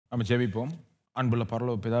நம்ம ஜெபிப்போம். அன்புள்ள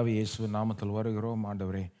பரலோக பிதாவே, இயேசுவின் நாமத்தில் வருகிறோம்.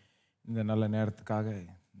 ஆண்டவரே, இந்த நல்ல நேரத்துக்காக,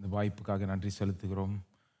 இந்த வாய்ப்புக்காக நன்றி செலுத்துகிறோம்.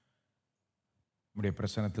 உம்முடைய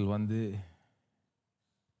பிரசன்னத்தில் வந்து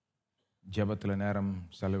ஜெபத்தில் நேரம்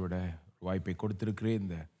செலவிட வாய்ப்பை கொடுத்திருக்கிறேன்.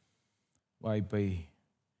 இந்த வாய்ப்பை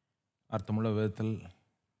அர்த்தமுள்ள விதத்தில்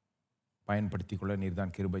பயன்படுத்தி கொள்ள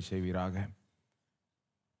நீர்தான் கிருபை செய்வீராக.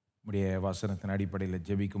 உம்முடைய வசனத்தின் அடிப்படையில்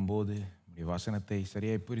ஜெபிக்கும் போது உம்முடைய வசனத்தை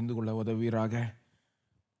சரியாய் புரிந்து கொள்ள உதவீராக.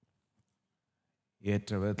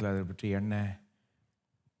 ஏற்ற விதத்தில் அதை பற்றி என்ன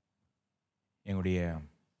எங்களுடைய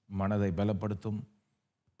மனதை பலப்படுத்தும்,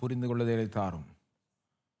 புரிந்து கொள்வதை தாரும்.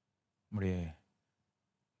 நம்முடைய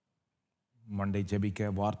மண்டை ஜெபிக்க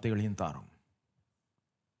வார்த்தைகளையும் தாரும்.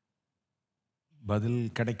 பதில்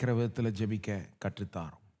கிடைக்கிற விதத்தில் ஜெபிக்க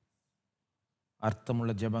கற்றுத்தாரும்.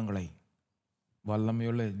 அர்த்தமுள்ள ஜெபங்களை,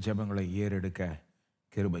 வல்லமையுள்ள ஜெபங்களை ஏறெடுக்க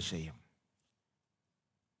கிருபை செய்யும்.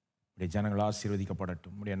 உடைய ஜனங்கள்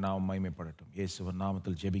ஆசீர்வதிக்கப்படட்டும், உடைய நாமம் மகிமைப்படட்டும். இயேசுவின்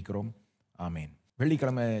நாமத்தில் ஜெபிக்கிறோம், ஆமேன்.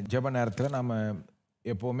 வெள்ளிக்கிழமை ஜெப நேரத்தில் நாம்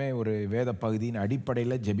எப்போவுமே ஒரு வேத பகுதியின்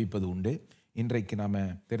அடிப்படையில் ஜெபிப்பது உண்டு. இன்றைக்கு நாம்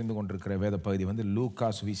தெரிந்து கொண்டிருக்கிற வேத பகுதி வந்து லூக்கா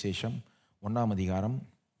சுவிசேஷம் 1ஆம் அதிகாரம்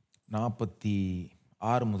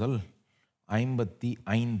 46 முதல்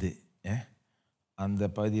 55 அந்த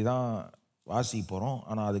பகுதி தான் வாசிக்க போகிறோம்.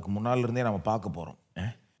 ஆனால் அதுக்கு முன்னால் இருந்தே நம்ம பார்க்க போகிறோம்.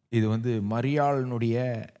 இது வந்து மரியாளினுடைய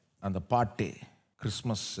அந்த பாட்டு.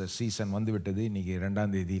 கிறிஸ்மஸ் சீசன் வந்து விட்டது. இன்றைக்கி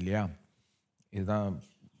 2ஆம் தேதி இல்லையா? இதுதான்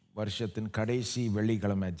வருஷத்தின் கடைசி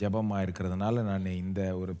வெள்ளிக்கிழமை ஜெபமாக இருக்கிறதுனால நான் இந்த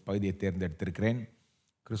ஒரு பகுதியை தேர்ந்தெடுத்திருக்கிறேன்.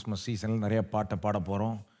 கிறிஸ்மஸ் சீசனில் நிறைய பாட்டை பாட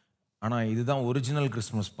போகிறோம். ஆனால் இதுதான் ஒரிஜினல்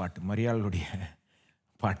கிறிஸ்மஸ் பாட்டு, மரியாளுடைய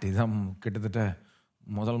பாட்டு. இதுதான் கிட்டத்தட்ட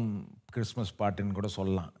முதல் கிறிஸ்மஸ் பாட்டுன்னு கூட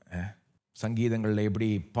சொல்லலாம். சங்கீதங்களில் எப்படி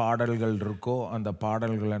பாடல்கள் இருக்கோ அந்த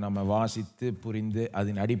பாடல்களை நம்ம வாசித்து புரிந்து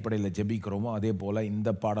அதன் அடிப்படையில் ஜெபிக்கிறோமோ, அதே போல்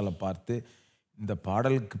இந்த பாடலை பார்த்து, இந்த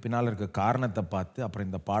பாடலுக்கு பின்னால் இருக்க காரணத்தை பார்த்து, அப்புறம்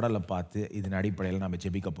இந்த பாடலை பார்த்து இதன் அடிப்படையில் நம்ம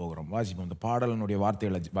ஜெபிக்க போகிறோம். வாசிப்போம். இந்த பாடலினுடைய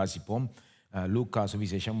வார்த்தைகளை வாசிப்போம். லூக்கா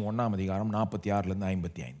சுவிசேஷம் 1ஆம் அதிகாரம் 46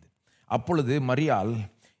 55. அப்பொழுது மரியாள்,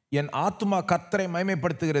 என் ஆத்துமா கர்த்தரை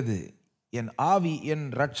மகிமைப்படுத்துகிறது, என் ஆவி என்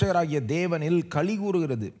இரட்சகராகிய தேவனில் களி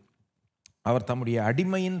கூறுகிறது. அவர் தம்முடைய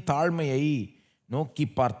அடிமையின் தாழ்மையை நோக்கி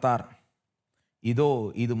பார்த்தார். இதோ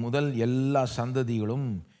இது முதல் எல்லா சந்ததிகளும்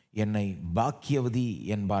என்னை பாக்கியவதி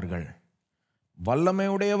என்பார்கள்.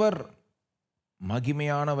 வல்லமையுடையவர்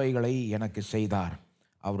மகிமையானவைகளை எனக்கு செய்தார்.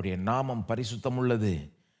 அவருடைய நாமம் பரிசுத்தமுள்ளது.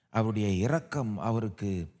 அவருடைய இரக்கம்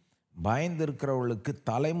அவருக்கு பயந்திருக்கிறவர்களுக்கு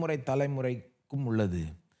தலைமுறை தலைமுறைக்கும் உள்ளது.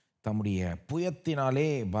 தம்முடைய புயத்தினாலே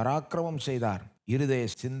பராக்கிரமம் செய்தார். இருதய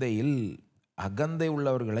சிந்தையில் அகந்தை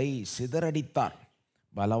உள்ளவர்களை சிதறடித்தார்.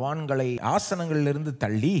 பலவான்களை ஆசனங்களிலிருந்து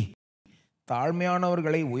தள்ளி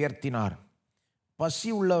தாழ்மையானவர்களை உயர்த்தினார். பசி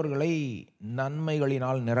உள்ளவர்களை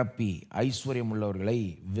நன்மைகளினால் நிரப்பி ஐஸ்வர்யம் உள்ளவர்களை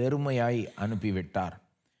வெறுமையாய் அனுப்பிவிட்டார்.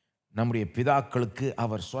 நம்முடைய பிதாக்களுக்கு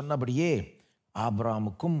அவர் சொன்னபடியே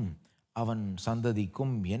ஆபிரகாமுக்கும் அவன்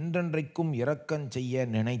சந்ததிக்கும் என்றென்றைக்கும் இரக்கம் செய்ய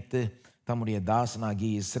நினைத்து தம்முடைய தாசனாகி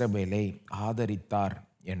இஸ்ரவேலை ஆதரித்தார்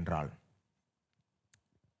என்றாள்.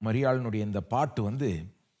 மரியாளினுடைய இந்த பாட்டு வந்து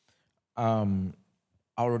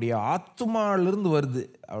அவளுடைய ஆத்துமாவிலிருந்து வருது,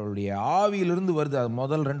 அவளுடைய ஆவியிலிருந்து வருது. அது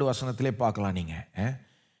முதல் 2 வசனத்திலே பார்க்கலாம் நீங்கள்.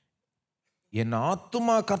 என்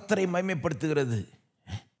ஆத்துமா கர்த்தரை மகிமைப்படுத்துகிறது.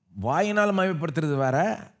 வாயினால் மகிமைப்படுத்துறது வேற,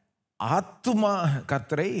 ஆத்துமா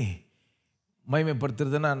கர்த்தரை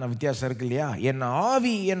மகிமைப்படுத்துறதுன்னா வித்தியாசம் இருக்கு இல்லையா? என்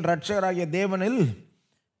ஆவி என் இரட்சகராகிய தேவனில்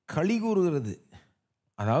களி கூறுகிறது.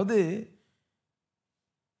 அதாவது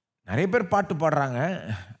நிறைய பேர் பாட்டு பாடுறாங்க,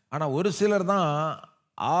 ஆனால் ஒரு சிலர் தான்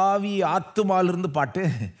ஆவி ஆத்துமாலிருந்து பாட்டு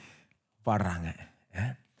பாடுறாங்க.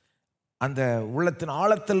 அந்த உள்ளத்தின்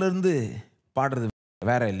ஆழத்திலிருந்து பாடுறது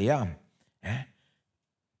வேற இல்லையா?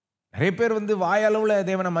 நிறைய பேர் வந்து வாயளவில்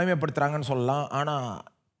தேவனை மகிமைப்படுத்துகிறாங்கன்னு சொல்லலாம். ஆனால்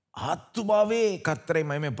ஆத்துமாவே கர்த்தரை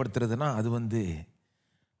மகிமைப்படுத்துறதுன்னா அது வந்து,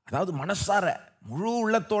 அதாவது மனசார முழு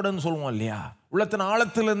உள்ளத்தோடன்னு சொல்லுவோம் இல்லையா? உள்ளத்தின்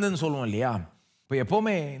ஆழத்திலிருந்துன்னு சொல்லுவோம் இல்லையா? இப்போ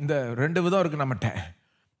எப்போவுமே இந்த 2 விதம் இருக்குது நம்மகிட்ட.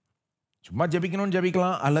 சும்மா ஜெபிக்கணும்னு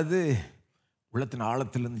ஜெபிக்கலாம், அல்லது உள்ளத்தின்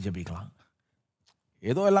ஆழத்திலிருந்து ஜெபிக்கலாம்.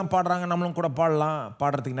 ஏதோ எல்லாம் பாடுறாங்க, நம்மளும் கூட பாடலாம்,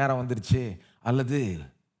 பாடுறதுக்கு நேரம் வந்துருச்சு. அல்லது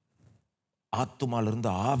ஆத்துமாலிருந்து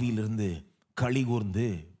ஆவியிலிருந்து களி கூர்ந்து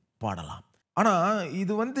பாடலாம். ஆனால்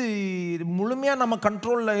இது வந்து முழுமையாக நம்ம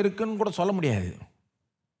கண்ட்ரோலில் இருக்குன்னு கூட சொல்ல முடியாது.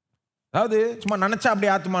 அதாவது சும்மா நினச்சா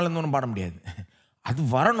அப்படியே ஆத்துமாலேருந்து ஒன்றும் பாட முடியாது. அது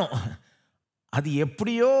வரணும். அது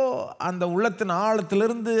எப்படியோ அந்த உள்ளத்தின்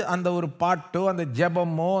ஆழத்திலிருந்து அந்த ஒரு பாட்டோ அந்த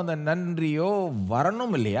ஜெபமோ அந்த நன்றியோ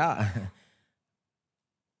வரணும் இல்லையா?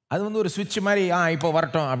 அது வந்து ஒரு சுவிட்ச் மாதிரி இப்போ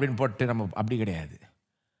வரட்டும் அப்படின்னு போட்டு நம்ம அப்படி கிடையாது.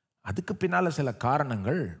 அதுக்கு பின்னால் சில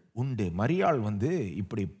காரணங்கள் உண்டு. மரியாள் வந்து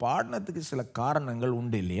இப்படி பாடினதுக்கு சில காரணங்கள்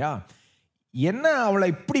உண்டு இல்லையா? என்ன அவளை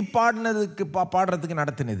இப்படி பாடுறதுக்கு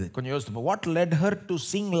நடத்தினது கொஞ்சம் யோசித்து. What let her to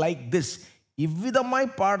Singh like this? இவ்விதமாய்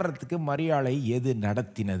பாடுறதுக்கு மரியாளை எது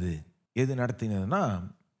நடத்தினதுன்னா,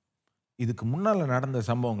 இதுக்கு முன்னால் நடந்த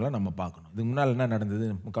சம்பவங்களை நம்ம பார்க்கணும். இதுக்கு முன்னால் என்ன நடந்தது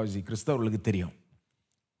முக்கால்வாசி கிறிஸ்தவர்களுக்கு தெரியும்.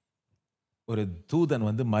 ஒரு தூதன்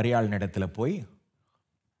வந்து மரியாள் இடத்துல போய்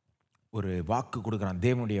ஒரு வாக்கு கொடுக்குறான்.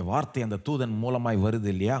 தேவனுடைய வார்த்தை அந்த தூதன் மூலமாய் வருது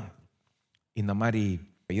இல்லையா? இந்த மாதிரி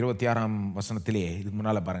 26ஆம் வசனத்திலே, இதுக்கு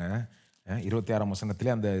முன்னால் பாருங்கள், 26ஆம்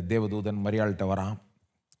வசனத்திலே அந்த தேவதூதன் மரியாள்கிட்ட வரான்.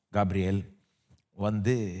 காப்ரியேல்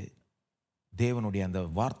வந்து தேவனுடைய அந்த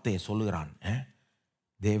வார்த்தையை சொல்லுகிறான்.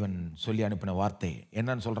 தேவன் சொல்லி அனுப்பின வார்த்தை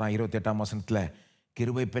என்னன்னு சொல்கிறான்? 28ஆம் வசனத்தில்,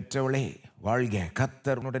 கிருபை பெற்றவளே வாழ்க,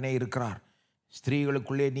 கர்த்தர் உடனே இருக்கிறார்,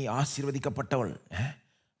 ஸ்திரீகளுக்குள்ளே நீ ஆசீர்வதிக்கப்பட்டவள்.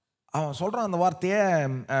 அவன் சொல்கிறான் அந்த வார்த்தையை.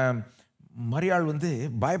 மரியாள் வந்து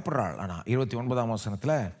பயப்படுறாள். ஆனால் 29ஆம்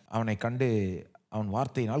வசனத்தில் அவனை கண்டு அவன்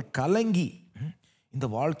வார்த்தையினால் கலங்கி இந்த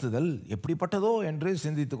வாழ்த்துதல் எப்படிப்பட்டதோ என்று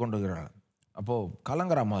சிந்தித்து கொண்டுகிறாள். அப்போது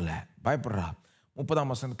கலங்குறா, முதல்ல பயப்படுறா.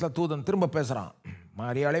 30ஆம் வசனத்தில் தூதன் திரும்ப பேசுகிறான்.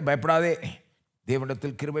 மரியாளே பயப்படாதே,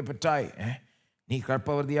 தேவனிடத்தில் கிருபை பெற்றாய், நீ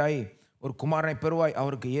கற்பவதியாய் ஒரு குமாரனை பெறுவாய்,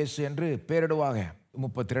 அவருக்கு இயேசு என்று பெயரிடுவாக.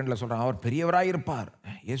 32 சொல்கிறான், அவர் பெரியவராய் இருப்பார்.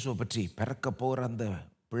 இயேசுவை பற்றி, பிறக்க போகிற அந்த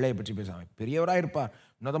பிள்ளையை பற்றி பேசுகிறான். பெரியவராய் இருப்பார்,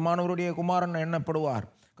 உன்னதமானவருடைய குமாரன் எண்ணப்படுவார்.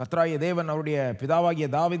 கர்த்தராகிய தேவன் அவருடைய பிதாவாகிய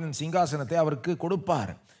தாவீதின் சிங்காசனத்தை அவருக்கு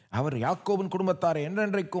கொடுப்பார். அவர் யாக்கோபின் குடும்பத்தாரை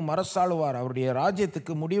என்றென்றைக்கும் அரசாளுவார், அவருடைய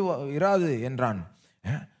ராஜ்யத்துக்கு முடிவு இராது என்றான்.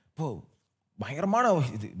 இப்போ பயங்கரமான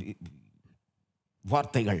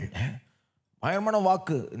வார்த்தைகள், பயங்கரமான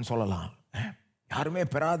வாக்குன்னு சொல்லலாம். யாருமே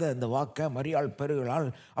பெறாத அந்த வாக்கை மரியாள் பெறுகிறாள்.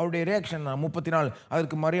 அவருடைய ரியாக்ஷன் 34.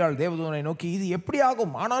 அதற்கு மரியாள் தேவதூதனை நோக்கி, இது எப்படி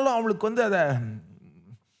ஆகும்? ஆனாலும் அவளுக்கு வந்து அதை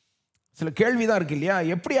சில கேள்விதான் இருக்கு இல்லையா?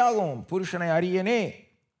 எப்படி ஆகும்? புருஷனை அறியனே,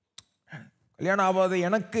 கல்யாணம் ஆகாத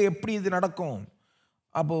எனக்கு எப்படி இது நடக்கும்?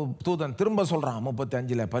 அப்போ தூதன் திரும்ப சொல்கிறான்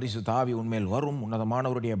 35, பரிசுத்த ஆவி உன்மேல் வரும்,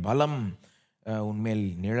 உன்னதமானவருடைய பலம் உன்மேல்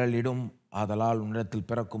நிழலிடும், ஆதலால் உன்னிடத்தில்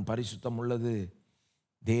பிறக்கும் பரிசுத்தம் உள்ளது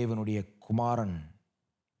தேவனுடைய குமாரன்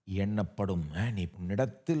எண்ணப்படும். நீ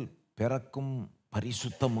உன்னிடத்தில் பிறக்கும்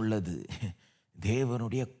பரிசுத்தம் உள்ளது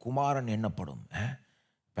தேவனுடைய குமாரன் எண்ணப்படும்.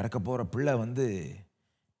 பிறக்க போகிற பிள்ளை வந்து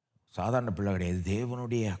சாதாரண பிள்ளை கிடையாது,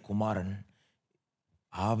 தேவனுடைய குமாரன்,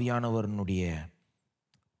 ஆவியானவனுடைய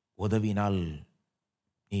உதவினால்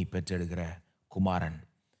நீ பெற்றெடுக்கிற குமாரன்.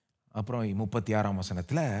 அப்புறம் 36ஆம்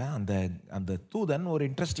வசனத்தில் அந்த தூதன் ஒரு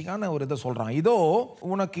இன்ட்ரெஸ்டிங்கான ஒரு இதை சொல்கிறான். இதோ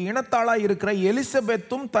உனக்கு இனத்தாளாக இருக்கிற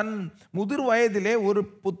எலிசபெத்தும் தன் முதிர் வயதிலே ஒரு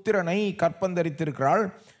புத்திரனை கற்பந்தரித்திருக்கிறாள்,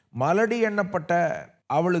 மலடி எண்ணப்பட்ட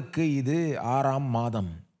அவளுக்கு இது 6ஆம்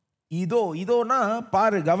மாதம். இதோனா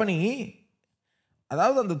பாரு, கவனி.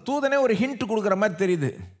 அதாவது அந்த தூதனே ஒரு ஹிண்ட் கொடுக்குற மாதிரி தெரியுது.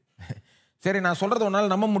 சரி, நான் சொல்கிறது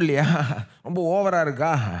ஒன்றால் நம்ப முடியலையா? ரொம்ப ஓவராக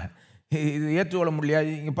இருக்கா? இது ஏற்றுக்கொள்ள முடியலையா?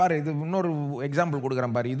 இங்கே பாரு, இது இன்னொரு எக்ஸாம்பிள்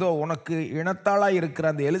கொடுக்குறேன் பாரு. இதோ உனக்கு இனத்தாளாக இருக்கிற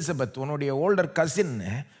அந்த எலிசபெத், உன்னுடைய ஓல்டர் கசின்,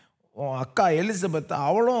 அக்கா எலிசபெத்,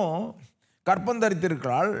 அவளும்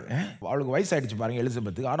கற்பந்தரித்திருக்கிறாள். அவளுக்கு வயசாகிடுச்சு பாருங்கள்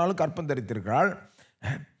எலிசபெத்துக்கு, ஆனாலும் கற்பந்தரித்திருக்கிறாள்,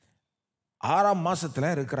 6ஆம்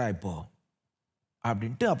மாதத்தில் இருக்கிறா இப்போது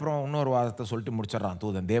அப்படின்ட்டு. அப்புறம் இன்னொரு வாதத்தை சொல்லிட்டு முடிச்சிடறான்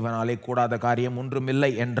தூதன். தேவனாலே கூடாத காரியம் ஒன்றுமில்லை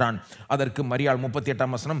என்றான். அதற்கு மரியாள்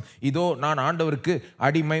 38ஆம் வசனம், இதோ நான் ஆண்டவருக்கு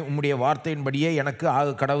அடிமை, உம்முடைய வார்த்தையின்படியே எனக்கு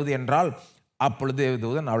ஆக கடவுது என்றால். அப்பொழுது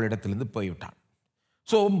தூதன் அவளிடத்திலிருந்து போய்விட்டான்.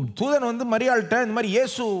 ஸோ தூதன் வந்து மரியாள்கிட்ட இந்த மாதிரி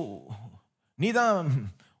இயேசு நீ தான்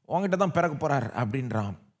உங்ககிட்ட தான் பிறக்க போகிறார்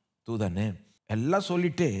அப்படின்றான் தூதன். எல்லாம்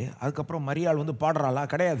சொல்லிட்டு அதுக்கப்புறம் மரியாள் வந்து பாடுறாளா?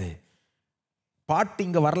 கிடையாது. பாட்டு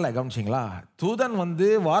இங்கே வரல, கவனிச்சிங்களா? தூதன் வந்து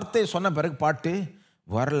வார்த்தை சொன்ன பிறகு பாட்டு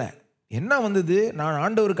வரல. என்ன வந்தது? நான்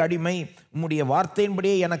ஆண்டவருக்கு அடிமை, உம்முடைய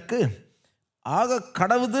வார்த்தையின்படியே எனக்கு ஆக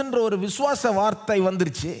கடவுதுன்ற ஒரு விசுவாச வார்த்தை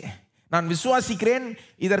வந்துருச்சு. நான் விசுவாசிக்கிறேன்,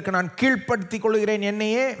 இதற்கு நான் கீழ்ப்படுத்தி கொள்கிறேன்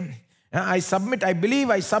என்னையே. ஐ submit, I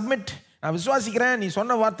believe, I submit. நான் விசுவாசிக்கிறேன், நீ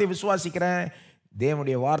சொன்ன வார்த்தையை விசுவாசிக்கிறேன்,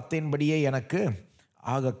 தேவனுடைய வார்த்தையின்படியே எனக்கு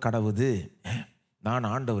ஆக கடவுது,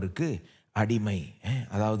 நான் ஆண்டவருக்கு அடிமை.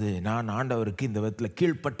 அதாவது நான் ஆண்டவருக்கு இந்த விதத்தில்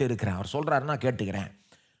கீழ்பட்டு இருக்கிறேன், அவர் சொல்கிறாருன்னா கேட்டுக்கிறேன்.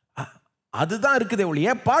 அதுதான் இருக்குது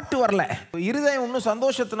ஒழிய பாட்டு வரல. இருதயம் இன்னும்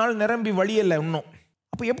சந்தோஷத்தினால் நிரம்பி வழியில்லை இன்னும்.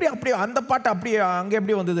 அப்போ எப்படி அப்படி அந்த பாட்டு அப்படியே அங்கே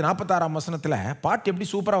எப்படி வந்தது? 46ஆம் வசனத்தில் பாட்டு எப்படி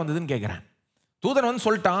சூப்பராக வந்ததுன்னு கேட்குறேன். தூதன் வந்து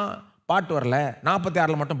சொல்லிட்டான் பாட்டு வரல,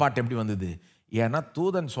 46 மட்டும் பாட்டு எப்படி வந்தது? ஏன்னா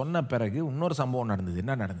தூதன் சொன்ன பிறகு இன்னொரு சம்பவம் நடந்தது.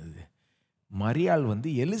 என்ன நடந்தது? மரியாள் வந்து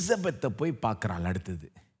எலிசபெத்தை போய் பார்க்குறாள். அடுத்தது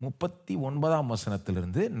 39ஆம்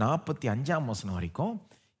வசனத்திலிருந்து 45ஆம் வசனம் வரைக்கும்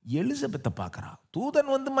எலிசபெத்தை பார்க்குறா. தூதன்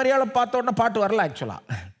வந்து மரியாளை பார்த்த உடனே பாட்டு வரல.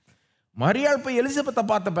 ஆக்சுவலாக மரியாள் போய் எலிசபெத்தை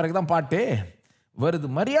பார்த்த பிறகு தான் பாட்டு வருது.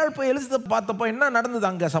 மரியாள் போய் எலிசபெத்தை பார்த்தப்போ என்ன நடந்தது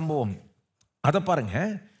அங்கே சம்பவம், அதை பாருங்க.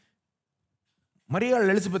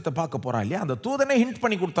 மரியாள் எலிசபெத்தை பார்க்க போகிறா இல்லையா, அந்த தூதனே ஹிண்ட்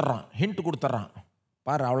கொடுத்துட்றான்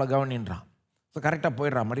பாரு, அவ்வளோ கவனின்றான். ஸோ கரெக்டாக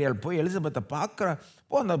போயிடுறா மரியாள். போய் எலிசபெத்தை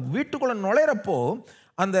பார்க்குறப்போ அந்த வீட்டுக்குள்ளே நுழையிறப்போ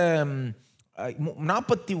அந்த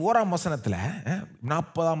 41ஆம் வசனத்தில்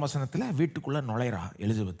 40ஆம் வசனத்தில் வீட்டுக்குள்ளே நுழையிறா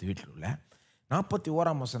எலிசபெத். வீட்டுக்குள்ளே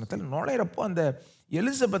 41ஆம் வசனத்தில் நுழையிறப்போ அந்த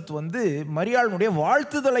எலிசபெத் வந்து மரியாளுடைய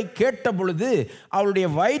வாழ்த்துதலை கேட்ட பொழுது அவளுடைய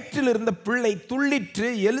வயிற்றில் இருந்த பிள்ளை துள்ளிற்று.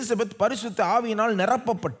 எலிசபெத் பரிசுத்த ஆவியினால்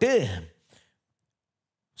நிரப்பப்பட்டு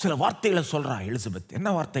சில வார்த்தைகளை சொல்றா எலிசபெத்.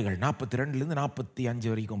 என்ன வார்த்தைகள்? 42லேருந்து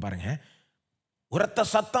 45 வரைக்கும் பாருங்க. உரத்த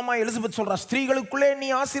சத்தமா எலிசபெத் சொல்றா, ஸ்திரீகளுக்குள்ளே நீ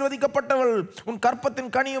ஆசீர்வதிக்கப்பட்டவள், உன் கற்பத்தின்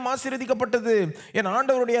கனியும் ஆசீர்வதிக்கப்பட்டது. என்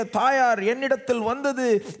ஆண்டவருடைய தாயார் என்னிடத்தில் வந்தது,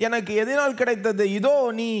 எனக்கு எதனால் கிடைத்தது? இதோ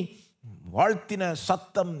நீ வாழ்த்தின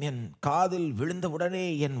சத்தம் என் காதில் விழுந்தவுடனே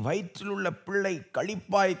என் வயிற்றில் உள்ள பிள்ளை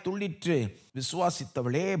களிப்பாய் துள்ளிற்று.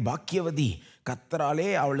 விசுவாசித்தவளே பாக்கியவதி, கர்த்தராலே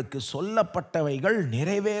அவளுக்கு சொல்லப்பட்டவைகள்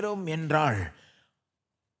நிறைவேறும் என்றாள்.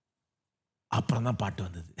 அப்புறம் தான் பாட்டு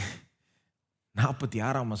வந்தது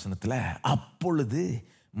 46ஆம் வசனத்தில். அப்பொழுது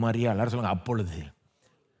மரியாள் சொல்லுங்க, அப்பொழுது.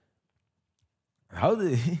 அதாவது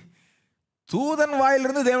தூதன்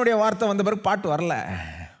வாயிலிருந்து தேவனுடைய வார்த்தை வந்த பிறகு பாட்டு வரல.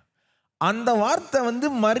 அந்த வார்த்தை வந்து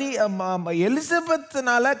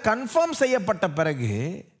எலிசபெத்னால கன்ஃபார்ம் செய்யப்பட்ட பிறகு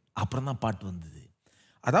அப்புறம் தான் பாட்டு வந்தது.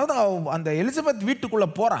 அதாவது அந்த எலிசபெத் வீட்டுக்குள்ளே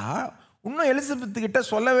போகிறா, இன்னும் எலிசபெத் கிட்ட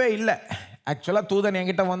சொல்லவே இல்லை. ஆக்சுவலாக தூதன்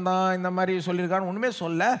என்கிட்ட வந்தான், இந்த மாதிரி சொல்லியிருக்கான்னு ஒன்றுமே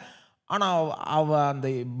சொல்ல. ஆனால் அந்த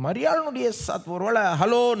மரியாளுடைய ஒருவேளை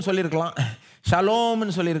ஹலோன்னு சொல்லியிருக்கலாம்,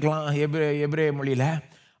 ஷலோம்னு சொல்லியிருக்கலாம் எபிரே மொழியில்.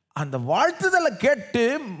 அந்த வாழ்த்துதலை கேட்டு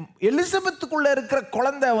எலிசபெத்துக்குள்ளே இருக்கிற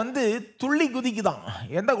குழந்தை வந்து துள்ளி குதிக்குதான்.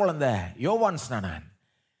 எந்த குழந்தை? யோவான் ஸ்நானன்.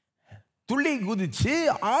 துள்ளி குதிச்சு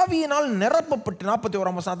ஆவியினால் நிரப்பப்பட்டு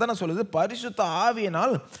 41ஆம் வசனம் அதான சொல்லுது, பரிசுத்த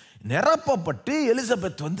ஆவியினால் நிரப்பப்பட்டு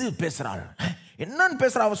எலிசபெத் வந்து பேசுகிறாள். என்னன்னு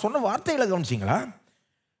பேசுகிறா? அவ சொன்ன வார்த்தைகளை கவனிச்சிங்களா?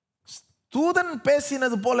 தூதன்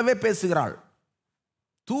பேசினது போலவே பேசுகிறாள்.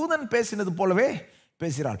 தூதன் பேசினது போலவே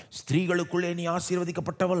பேசுகிறாள். ஸ்திரீகளுக்குள்ளே நீ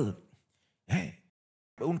ஆசீர்வதிக்கப்பட்டவள்,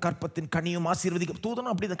 உன் கற்பத்தின் கனியும் ஆசீர்வதிக்க.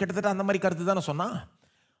 தூதனும் அப்படி கிட்டத்தட்ட அந்த மாதிரி கருத்து தானே சொன்னா.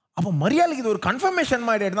 அப்போ மரியாளுக்கு இது ஒரு கன்ஃபர்மேஷன்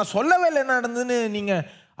மாதிரி நான் சொல்லவே இல்லை என்ன நடந்ததுன்னு நீங்கள்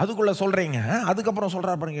அதுக்குள்ளே சொல்கிறீங்க. அதுக்கப்புறம்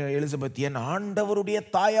சொல்கிறா பாருங்க எலிசபெத், என் ஆண்டவருடைய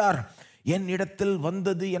தாயார் என் இடத்தில்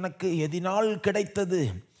வந்தது, எனக்கு எதினால் கிடைத்தது.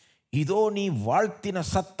 இதோ நீ வாழ்த்தின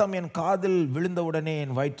சத்தம் என் காதில் விழுந்தவுடனே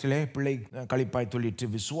என் வயிற்றிலே பிள்ளை களிப்பாய் துள்ளிற்று.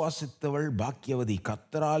 விசுவாசித்தவள் பாக்கியவதி,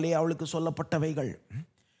 கர்த்தராலே அவளுக்கு சொல்லப்பட்டவைகள்.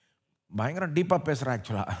 பயங்கர டீப்பாக பேசுகிறா.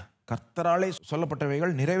 ஆக்சுவலாக கர்த்தராலே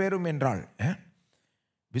சொல்லப்பட்டவைகள் நிறைவேறும் என்றாள்.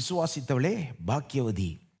 விசுவாசித்தவளே பாக்கியவதி.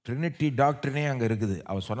 ட்ரினிட்டி டாக்டரினே அங்கே இருக்குது.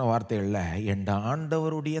 அவள் சொன்ன வார்த்தைகளில் என்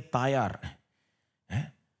ஆண்டவருடைய தாயார்,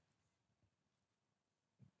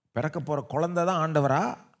 பிறக்க போகிற குழந்தை தான் ஆண்டவரா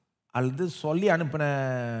அல்லது சொல்லி அனுப்பின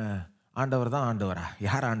ஆண்டவர் தான் ஆண்டவரா?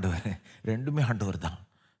 யார் ஆண்டவர்? ரெண்டுமே ஆண்டவர் தான்.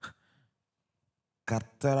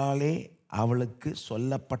 கர்த்தராலே அவளுக்கு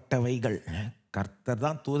சொல்லப்பட்டவைகள். கர்த்தர்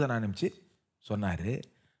தான் தூதன் அனுப்பிச்சு சொன்னார்.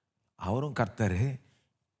 அவரும் கர்த்தர்,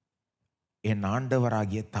 என்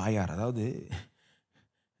ஆண்டவராகிய தாயார். அதாவது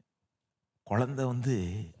குழந்தை வந்து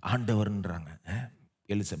ஆண்டவர்ன்றாங்க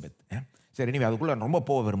எலிசபெத். சரி, நீ அதுக்குள்ளே ரொம்ப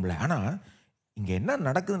போக விரும்பல. ஆனால் இங்கே என்ன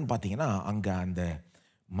நடக்குதுன்னு பார்த்தீங்கன்னா, அங்கே அந்த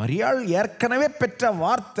மரியாள் ஏற்கனவே பெற்ற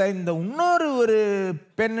வார்த்தை இந்த இன்னொரு ஒரு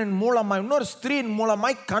பெண்ணின் மூலமாய், இன்னொரு ஸ்திரீயின்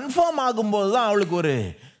மூலமாய் கன்ஃபார்ம் ஆகும்போது தான் அவளுக்கு ஒரு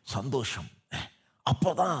சந்தோஷம். அப்போ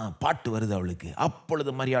தான் பாட்டு வருது அவளுக்கு.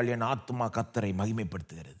 அப்பொழுது மரியாள் என் ஆத்துமா கர்த்தரை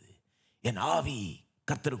மகிமைப்படுத்துகிறது, என் ஆவி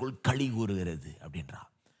கர்த்தருக்குள் களி கூறுகிறது அப்படின்றா.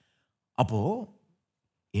 அப்போது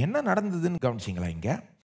என்ன நடந்ததுன்னு கவனிச்சிங்களா? இங்கே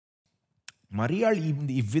மரியாள்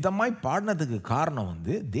இவ்விதமாய் பாடினதுக்கு காரணம்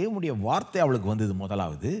வந்து தேவனுடைய வார்த்தை அவளுக்கு வந்தது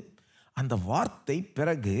முதலாவது. அந்த வார்த்தை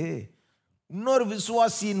பிறகு இன்னொரு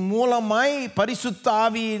விசுவாசியின் மூலமாய், பரிசுத்த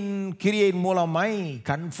ஆவியின் கிரியையின் மூலமாய்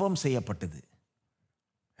கன்ஃபார்ம் செய்யப்பட்டது.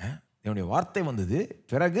 தேவனுடைய வார்த்தை வந்தது,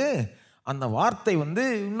 பிறகு அந்த வார்த்தை வந்து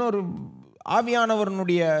இன்னொரு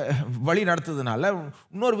ஆவியானவருடைய வழி நடத்துறதுனால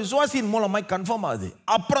இன்னொரு விசுவாசியின் மூலமாய் கன்ஃபார்ம் ஆகுது.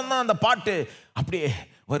 அப்புறம் தான் அந்த பாட்டு அப்படியே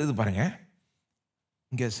வருது பாருங்க.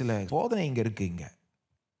 இங்கே சில போதனை இங்கே இருக்குது. இங்கே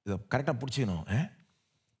இதை கரெக்டாக பிடிச்சிக்கணும்.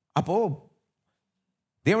 அப்போது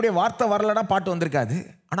தேவனுடைய வார்த்தை வரலன்னா பாட்டு வந்திருக்காது.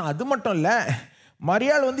 ஆனால் அது மட்டும் இல்லை,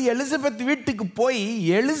 மரியாள் வந்து எலிசபெத் வீட்டுக்கு போய்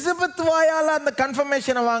எலிசபெத் வாயால் அந்த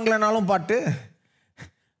கன்ஃபர்மேஷனை வாங்கலைனாலும் பாட்டு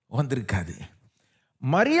வந்திருக்காது.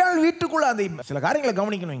 மரியாள் வீட்டுக்குள்ளே அந்த சில காரியங்களை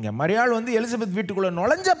கவனிக்கணும். இங்கே மரியாள் வந்து எலிசபெத் வீட்டுக்குள்ளே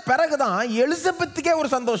நுழைஞ்ச பிறகுதான் எலிசபெத்துக்கே ஒரு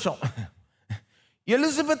சந்தோஷம்.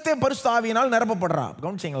 எலிசபெத்தே பரிசுத்த ஆவியினால் நிரப்பப்படுறா.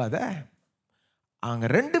 கவனிச்சிங்களா? அதை அங்கே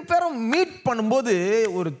ரெண்டு பேரும் மீட் பண்ணும்போது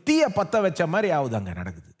ஒரு தீய பற்ற வச்ச மாதிரி ஆகுது. அங்கே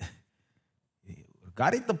நடக்குது ஒரு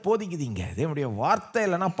காரியத்தை போதிக்குதுங்க. தேவனுடைய வார்த்தை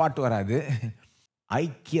இல்லைன்னா பாட்டு வராது.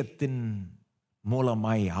 ஐக்கியத்தின்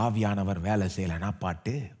மூலமாய் ஆவியானவர் வேலை செய்யலைன்னா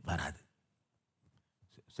பாட்டு வராது.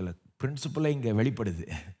 சில பிரின்சிபலை இங்கே வெளிப்படுது.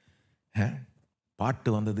 பாட்டு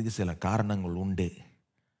வந்ததுக்கு சில காரணங்கள் உண்டு.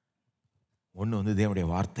 ஒன்று வந்து தேவனுடைய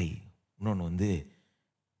வார்த்தை, இன்னொன்று வந்து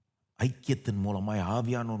ஐக்கியத்தின் மூலமாக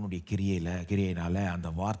ஆவியானவனுடைய கிரியையினால் அந்த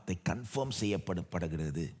வார்த்தை கன்ஃபார்ம்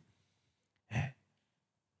செய்யப்படுகிறது.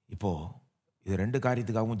 இப்போது இது 2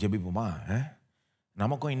 காரியத்துக்காகவும் ஜெபிப்போமா?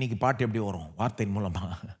 நமக்கும் இன்றைக்கி பாட்டு எப்படி வரும்? வார்த்தையின்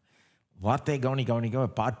மூலமாக. வார்த்தையை கவனிக்க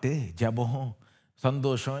பாட்டு, ஜெபம்,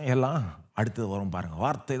 சந்தோஷம் எல்லாம் அடுத்தது வரும் பாருங்கள்.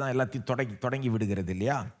 வார்த்தை தான் எல்லாத்தையும் தொடங்கி விடுகிறது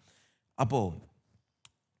இல்லையா? அப்போது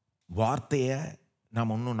வார்த்தையை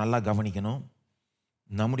நாம் இன்னும் நல்லா கவனிக்கணும்.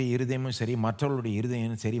 நம்முடைய இருதயமும் சரி, மற்றவர்களுடைய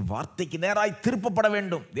இருதயமும் சரி, வார்த்தைக்கு நேராய் திருப்பப்பட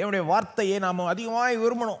வேண்டும். தேவனுடைய வார்த்தையை நாம் அதிகமாக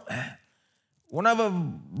விரும்பணும். உணவை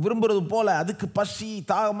விரும்புறது போல, அதுக்கு பசி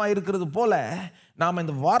தாகமாக இருக்கிறது போல நாம்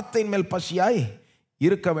இந்த வார்த்தையின் மேல் பசியாய்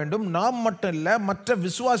இருக்க வேண்டும். நாம் மட்டும் இல்லை, மற்ற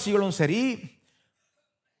விசுவாசிகளும் சரி,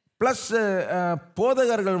 ப்ளஸ்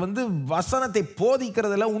போதகர்கள் வந்து வசனத்தை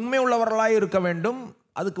போதிக்கிறதுல உண்மை உள்ளவர்களாக இருக்க வேண்டும்.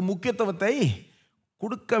 அதுக்கு முக்கியத்துவத்தை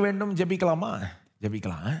கொடுக்க வேண்டும். ஜெபிக்கலாமா?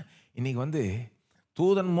 ஜெபிக்கலாம். இன்றைக்கி வந்து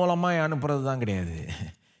தூதன் மூலமாக அனுப்புறது தான் கிடையாது.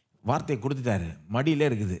 வார்த்தையை கொடுத்துட்டாரு, மடியிலே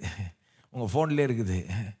இருக்குது, உங்கள் ஃபோன்லேயே இருக்குது.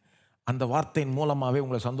 அந்த வார்த்தையின் மூலமாகவே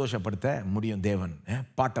உங்களை சந்தோஷப்படுத்த முடியும். தேவன்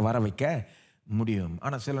பாட்டை வர வைக்க முடியும்.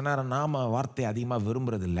 ஆனால் சில நேரம் நாம் வார்த்தையை அதிகமாக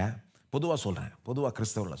விரும்புறதில்லை. பொதுவாக சொல்கிறேன், பொதுவாக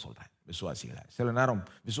கிறிஸ்தவர்களை சொல்கிறேன், விசுவாசிகளை. சில நேரம்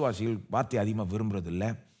விசுவாசிகள் வார்த்தையை அதிகமாக விரும்புறதில்லை.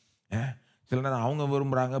 சில நேரம் அவங்க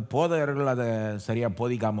விரும்புகிறாங்க, போதகர்கள் அதை சரியாக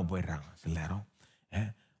போதிக்காமல் போயிடுறாங்க சில நேரம்.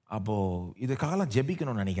 அப்போது இதுக்காகலாம்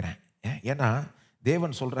ஜெபிக்கணும்னு நினைக்கிறேன். ஏன்னா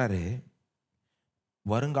தேவன் சொல்கிறாரு,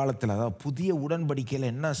 வருங்காலத்தில், அதாவது புதிய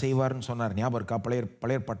உடன்படிக்கையில் என்ன செய்வார்னு சொன்னார். ஞாபகம் இருக்கா?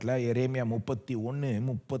 பழையற்பாட்டில் எரேமியா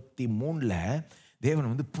 31:33 தேவன்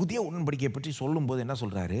வந்து புதிய உடன்படிக்கையை பற்றி சொல்லும்போது என்ன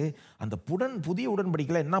சொல்கிறாரு? அந்த புதிய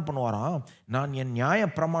உடன்படிக்கையில் என்ன பண்ணுவாராம்? நான் என் நியாய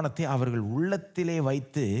பிரமாணத்தை அவர்கள் உள்ளத்திலே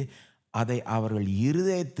வைத்து அதை அவர்கள்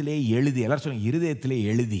இருதயத்திலே எழுதி, எல்லாரும் சொல்லுங்க, இருதயத்திலே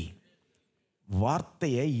எழுதி,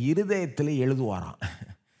 வார்த்தையை இருதயத்திலே எழுதுவாராம்.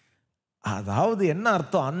 அதாவது என்ன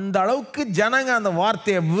அர்த்தம்? அந்த அளவுக்கு ஜனங்க அந்த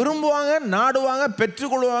வார்த்தையை விரும்புவாங்க, நாடுவாங்க,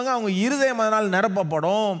 பெற்றுக்கொள்வாங்க. அவங்க இருதயம் அதனால்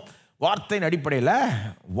நிரப்பப்படும். வார்த்தையின் அடிப்படையில்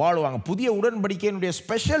வாழுவாங்க. புதிய உடன்படிக்கையினுடைய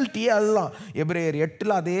ஸ்பெஷாலிட்டியே அதுதான். எபிரேயர்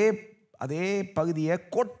 8 அதே பகுதியை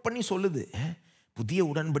கோட் பண்ணி சொல்லுது. புதிய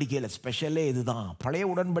உடன்படிக்கையில் ஸ்பெஷலே இதுதான். பழைய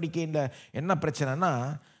உடன்படிக்கையில் என்ன பிரச்சனைனா,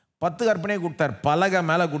 10 கற்பனையை கொடுத்தார், பலகை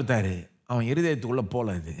மேலே கொடுத்தாரு, அவன் இருதயத்துக்குள்ளே போல.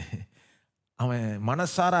 இது அவன்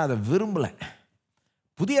மனசார அதை விரும்பலை.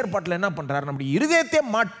 புதிய ஏற்பாட்டில் என்ன பண்ணுறாரு? நம்முடைய இருதயத்தை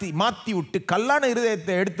மாற்றி விட்டு, கல்லான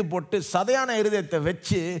இருதயத்தை எடுத்து போட்டு சதையான இருதயத்தை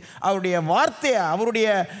வச்சு அவருடைய வார்த்தையை, அவருடைய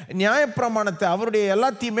நியாயப்பிரமாணத்தை, அவருடைய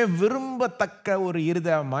எல்லாத்தையுமே விரும்பத்தக்க ஒரு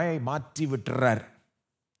இருதயமாய் மாற்றி விட்டுறார்.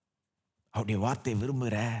 அவருடைய வார்த்தையை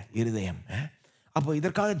விரும்புகிற இருதயம். அப்போ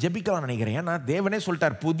இதற்காக ஜெபிக்கலாம் நினைக்கிறேன். ஏன்னா தேவனே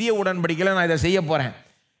சொல்லிட்டார், புதிய உடன்படிக்கையில் நான் இதை செய்ய போகிறேன்,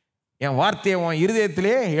 என் வார்த்தையை உன்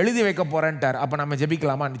இருதயத்திலே எழுதி வைக்க போகிறேன்ட்டார். அப்போ நம்ம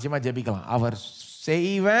ஜெபிக்கலாமா? நிச்சயமாக ஜெபிக்கலாம். அவர்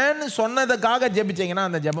செய்வேன்னு சொன்னதுக்காக ஜெபிச்சிங்கன்னா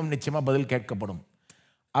அந்த ஜெபம் நிச்சயமாக பதில் கேட்கப்படும்.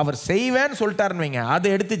 அவர் செய்வேன்னு சொல்லிட்டாருன்னு வைங்க, அதை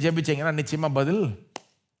எடுத்து ஜெபிச்சிங்கன்னா நிச்சயமாக பதில்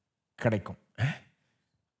கிடைக்கும்.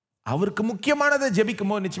 அவருக்கு முக்கியமானதை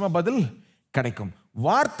ஜெபிக்கும் போது நிச்சயமாக பதில் கிடைக்கும்.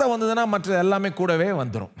 வார்த்தை வந்ததுன்னா மற்ற எல்லாமே கூடவே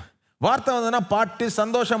வந்துடும். வார்த்தை வந்ததுன்னா பாட்டு,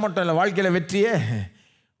 சந்தோஷம் மட்டும் இல்லை, வாழ்க்கையில் வெற்றியே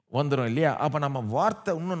வந்துடும் இல்லையா? அப்போ நம்ம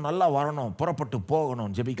வார்த்தை இன்னும் நல்லா வரணும், புறப்பட்டு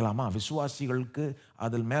போகணும். ஜெபிக்கலாமா? விசுவாசிகளுக்கு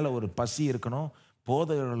அதில் மேலே ஒரு பசி இருக்கணும்.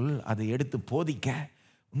 போதகர்கள் அதை எடுத்து போதிக்க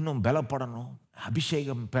இன்னும் பலப்படணும்,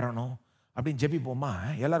 அபிஷேகம் பெறணும் அப்படின்னு ஜெபிப்போமா?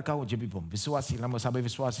 எல்லாருக்காகவும் ஜெபிப்போம். விசுவாசிகள், நம்ம சபை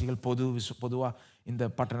விசுவாசிகள், பொதுவாக இந்த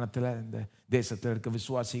பட்டணத்தில், இந்த தேசத்தில் இருக்க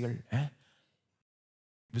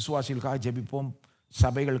விசுவாசிகளுக்காக ஜெபிப்போம்,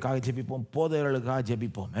 சபைகளுக்காக ஜெபிப்போம், போதகர்களுக்காக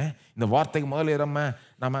ஜெபிப்போம். இந்த வார்த்தைக்கு முதல்ல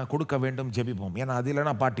நம்ம கொடுக்க வேண்டும், ஜெபிப்போம். ஏன்னா அது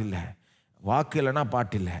இல்லைன்னா பாட்டு இல்லை, வாக்கு இல்லைன்னா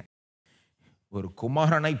பாட்டு இல்லை. ஒரு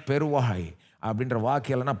குமாரனை பெறுவாய் அப்படின்ற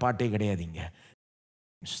வாக்கு இல்லைன்னா பாட்டே கிடையாதுங்க.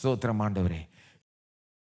 ஸ்தோத்திரம் ஆண்டவரே,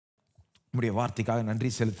 உம்முடைய வார்த்தைக்காக நன்றி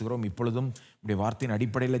செலுத்துகிறோம். இப்பொழுதும் உம்முடைய வார்த்தையின்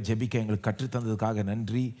அடிப்படையில் ஜெபிக்க எங்களுக்கு கற்றுத்தந்ததுக்காக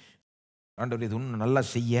நன்றி ஆண்டவரே. இது இன்னும் நல்லா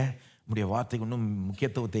செய்ய, உம்முடைய வார்த்தைக்கு இன்னும்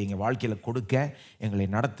முக்கியத்துவத்தை எங்கள் வாழ்க்கையில் கொடுக்க எங்களை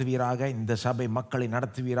நடத்துவீராக. இந்த சபை மக்களை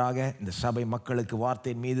நடத்துவீராக. இந்த சபை மக்களுக்கு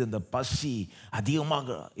வார்த்தையின் மீது இந்த பசி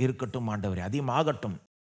அதிகமாக இருக்கட்டும் ஆண்டவரே, அதிகமாகட்டும்.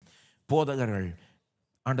 போதகர்கள்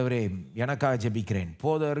ஆண்டவரே, எனக்காக ஜெபிக்கிறேன்.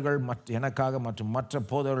 போதகர்கள் எனக்காக மற்றும் மற்ற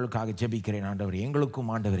போதகர்களுக்காக ஜெபிக்கிறேன் ஆண்டவரே.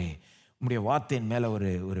 எங்களுக்கும் ஆண்டவரே உம்முடைய வார்த்தையின் மேலே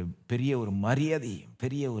ஒரு பெரிய ஒரு மரியாதை,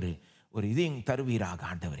 பெரிய ஒரு இதையும் தருவீராக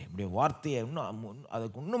ஆண்டவரே. உம்முடைய வார்த்தையை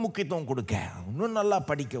அதுக்கு இன்னும் முக்கியத்துவம் கொடுக்க, இன்னும் நல்லா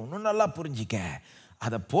படிக்க, இன்னும் நல்லா புரிஞ்சிக்க,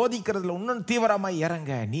 அதை போதிக்கிறதுல இன்னும் தீவிரமாக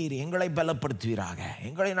இறங்க நீர் எங்களை பலப்படுத்துவீராக,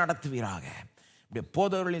 எங்களை நடத்துவீராக. உடைய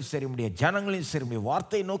போதவர்களையும் சரி, உடைய ஜனங்களையும் சரி, உடைய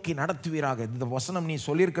வார்த்தையை நோக்கி நடத்துவீராக. இந்த வசனம் நீ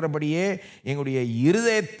சொல்லியிருக்கிறபடியே எங்களுடைய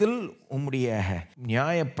இருதயத்தில் உம்முடைய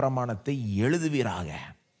நியாயப்பிரமாணத்தை எழுதுவீராக,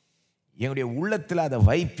 எங்களுடைய உள்ளத்தில் அதை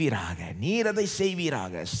வைப்பீராக, நீர் அதை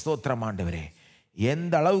செய்வீராக. ஸ்தோத்திரம் ஆண்டவரே.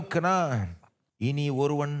 எந்த அளவுக்குனா, இனி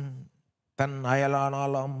ஒருவன் தன்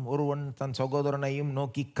அயலானாலும் ஒருவன் தன் சகோதரனையும்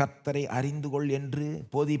நோக்கி கர்த்தரை அறிந்து கொள் என்று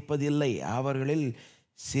போதிப்பதில்லை. அவர்களில்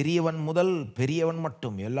சிறியவன் முதல் பெரியவன்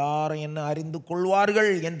மட்டும் எல்லாரும் என்ன அறிந்து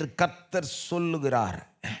கொள்வார்கள் என்று கர்த்தர் சொல்லுகிறார்.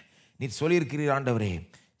 நீர் சொல்லியிருக்கிறீர் ஆண்டவரே,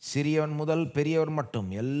 சிறியவன் முதல் பெரியவன் மட்டும்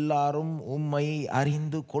எல்லாரும் உம்மை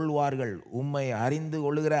அறிந்து கொள்வார்கள். உம்மை அறிந்து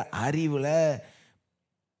கொள்ளுகிற அறிவில்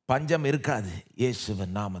பஞ்சம் இருக்காது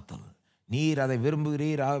இயேசுவின் நாமத்தில். நீர் அதை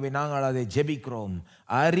விரும்புகிறீர், ஆகவே நாங்கள் அதை ஜெபிக்கிறோம்.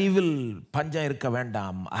 அறிவில் பஞ்சம் இருக்க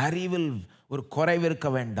வேண்டாம், அறிவில் ஒரு குறைவு இருக்க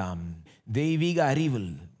வேண்டாம். தெய்வீக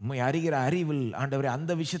அறிவில், உம்மை அறிகிற அறிவில் ஆண்டவரே,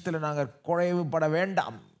 அந்த விஷயத்தில் நாங்கள் குறைவுபட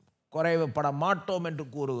வேண்டாம், குறைவுபட மாட்டோம் என்று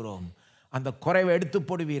கூறுகிறோம். அந்த குறைவை எடுத்து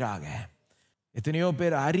போடுவீராக. எத்தனையோ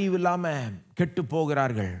பேர் அறிவு இல்லாமல் கெட்டு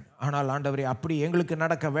போகிறார்கள். ஆனால் ஆண்டவரே, அப்படி எங்களுக்கு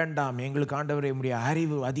நடக்க வேண்டாம். எங்களுக்கு ஆண்டவரே உம்முடைய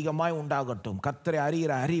அறிவு அதிகமாய் உண்டாகட்டும். கர்த்தரை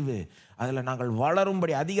அறிகிற அறிவு அதில் நாங்கள்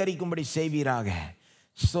வளரும்படி அதிகரிக்கும்படி செய்வீராக.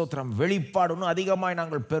 ஸ்தோத்திரம். வெளிப்பாடு இன்னும் அதிகமாய்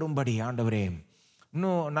நாங்கள் பெறும்படி ஆண்டவரே,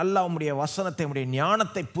 இன்னும் நல்லா உம்முடைய வசனத்தை, உம்முடைய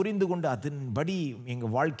ஞானத்தை புரிந்து கொண்டு அதன்படி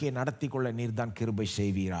எங்கள் வாழ்க்கையை நடத்தி கொள்ள நீர் தான் கிருபை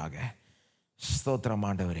செய்வீராக. ஸ்தோத்திரம்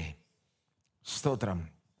ஆண்டவரே, ஸ்தோத்திரம்.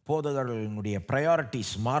 போதகர்களுடைய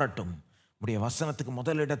ப்ரையாரிட்டிஸ் மாறட்டும். உடைய வசனத்துக்கு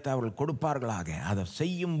முதலிடத்தை அவர்கள் கொடுப்பார்களாக. அதை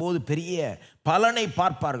செய்யும்போது பெரிய பலனை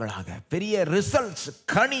பார்ப்பார்களாக. பெரிய ரிசல்ட்ஸ்,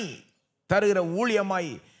 கனி தருகிற ஊழியமாய்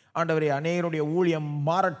ஆண்டவரே அநேகருடைய ஊழியம்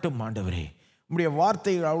மாறட்டும். ஆண்டவரே, உம்முடைய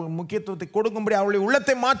வார்த்தைகள் அவர்கள் முக்கியத்துவத்தை கொடுக்கும்படி அவளுடைய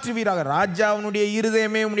உள்ளத்தை மாற்றுவீராக. ராஜாவினுடைய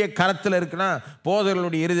இருதயமே உம்முடைய கரத்தில் இருக்குன்னா,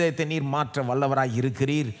 போதகர்களுடைய இருதயத்தை நீர் மாற்ற வல்லவராய்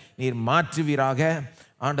இருக்கிறீர். நீர் மாற்றுவீராக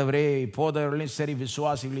ஆண்டவரே. போதகர்களையும் சரி,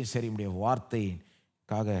 விசுவாசிகளையும் சரி, உம்முடைய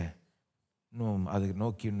வார்த்தைக்காக இன்னும் அது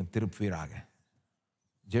நோக்கி இன்னும் திருப்புவீராக.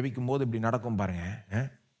 ஜெபிக்கும் போது இப்படி நடக்கும் பாருங்க.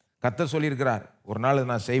 கர்த்தர் சொல்லியிருக்கிறார், ஒரு நாள்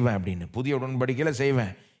நான் செய்வேன் அப்படின்னு. புதிய உடன்படிக்கையில்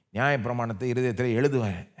செய்வேன், நியாயப்பிரமாணத்தை இருதயத்தில்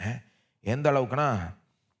எழுதுவேன். எந்த அளவுக்குனா,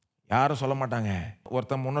 யாரும் சொல்ல மாட்டாங்க,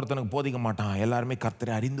 ஒருத்தன் இன்னொருத்தனுக்கு போதிக்க மாட்டான், எல்லாருமே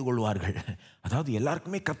கர்த்தரை அறிந்து கொள்வார்கள். அதாவது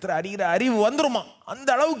எல்லாருக்குமே கர்த்தரை அறிகிற அறிவு வந்துருமா,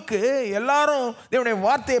 அந்த அளவுக்கு எல்லாரும் தேவனுடைய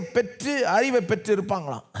வார்த்தையை பெற்று அறிவை பெற்று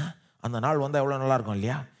இருப்பாங்களாம். அந்த நாள் வந்து எவ்வளோ நல்லா இருக்கும்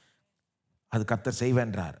இல்லையா? அது கர்த்தர்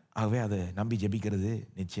செய்வேன்றார். ஆகவே அதை நம்பி ஜெபிக்கிறது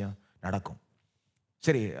நிச்சயம் நடக்கும்.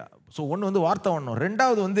 சரி, ஸோ ஒன்று வந்து வார்த்தை வரணும்,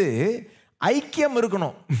 ரெண்டாவது வந்து ஐக்கியம்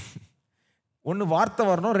இருக்கணும். ஒன்று வார்த்தை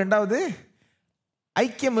வரணும், ரெண்டாவது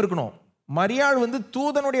ஐக்கியம் இருக்கணும். மரியாள் வந்து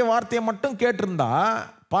தூதனுடைய வார்த்தையை மட்டும் கேட்டிருந்தா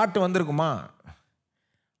பாட்டு வந்திருக்குமா?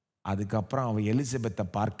 அதுக்கப்புறம் அவள் எலிசபெத்தை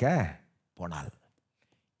பார்க்க போனாள்.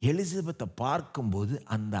 எலிசபெத்தை பார்க்கும்போது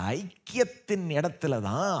அந்த ஐக்கியத்தின் இடத்துல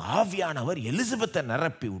தான் ஆவியானவர் எலிசபெத்தை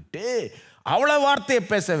நிரப்பி விட்டு அவளை வார்த்தையை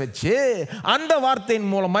பேச வச்சு, அந்த வார்த்தையின்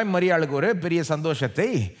மூலமாய் மரியாளுக்கு ஒரு பெரிய சந்தோஷத்தை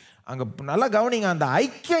அங்கே நல்லா கவனிங்க. அந்த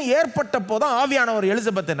ஐக்கியம் ஏற்பட்ட போதான் ஆவியானவர்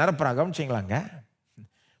எலிசபெத்தை நிரப்புறா. கவனிச்சிங்களாங்க?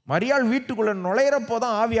 மரியாள் வீட்டுக்குள்ளே நுழையிறப்போ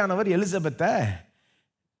தான் ஆவியானவர் எலிசபெத்தை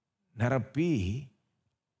நிரப்பி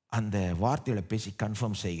அந்த வார்த்தைகளை பேசி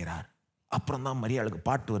கன்ஃபார்ம் செய்கிறார். அப்புறம் தான் மரியாளுக்கு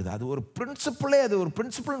பாட்டு வருது. அது ஒரு பிரின்சிபிளே, அது ஒரு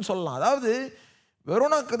பிரின்சிபிள்னு சொல்லலாம். அதாவது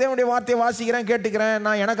வெறும் நான் தேவனுடைய வார்த்தையை வாசிக்கிறேன், கேட்டுக்கிறேன்,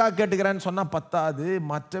 நான் எனக்காக கேட்டுக்கிறேன்னு சொன்னால் பத்தாது.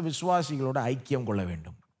 மற்ற விசுவாசிகளோட ஐக்கியம் கொள்ள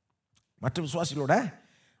வேண்டும். மற்ற விசுவாசிகளோட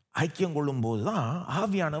ஐக்கியம் கொள்ளும்போது தான்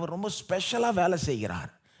ஆவியானவர் ரொம்ப ஸ்பெஷலாக வேலை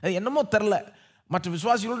செய்கிறார். அது என்னமோ தெரில, மற்ற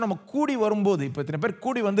விசுவாசிகளோடு நம்ம கூடி வரும்போது, இப்போ இத்தனை பேர்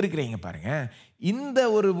கூடி வந்திருக்கிறீங்க பாருங்கள், இந்த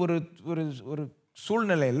ஒரு ஒரு ஒரு ஒரு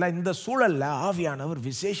சூழ்நிலையில், இந்த சூழலில் ஆவியானவர்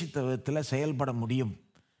விசேஷித்த விதத்தில் செயல்பட முடியும்.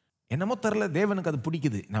 என்னமோ தெரில, தேவனுக்கு அது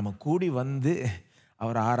பிடிக்குது. நம்ம கூடி வந்து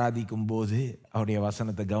அவரை ஆராதிக்கும் போது, அவருடைய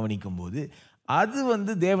வசனத்தை கவனிக்கும் போது, அது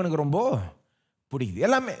வந்து தேவனுக்கு ரொம்ப பிடிக்குது.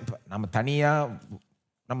 எல்லாமே இப்போ நம்ம தனியாக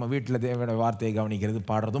நம்ம வீட்டில் தேவனுடைய வார்த்தையை கவனிக்கிறது,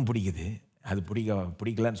 பாடுறதும் பிடிக்குது. அது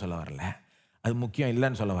பிடிக்கலன்னு சொல்ல வரல, அது முக்கியம்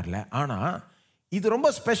இல்லைன்னு சொல்ல வரல. ஆனால் இது ரொம்ப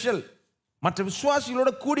ஸ்பெஷல். மற்ற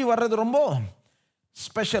விசுவாசிகளோட கூடி வர்றது ரொம்ப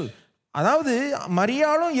ஸ்பெஷல். அதாவது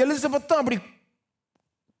மரியாளும் எலிசபெத்தும் அப்படி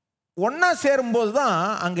ஒன்றா சேரும்போது தான்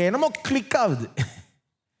அங்கே என்னமோ கிளிக் ஆகுது.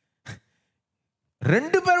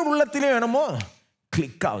 ரெண்டு பேர் உள்ளத்திலையும் என்னமோ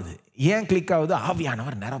கிளிக் ஆகுது. ஏன் கிளிக் ஆகுது?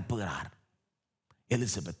 ஆவியானவர் நிரப்புகிறார்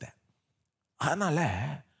எலிசபெத்தை. அதனால்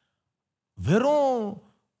வெறும்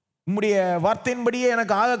உம்முடைய வார்த்தையின்படியே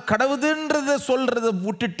எனக்கு ஆக கடவுதுன்றத சொல்கிறத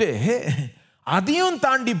விட்டுட்டு, அதையும்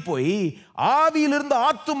தாண்டி போய் ஆவியிலிருந்து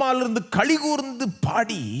ஆத்துமாலிருந்து களி கூர்ந்து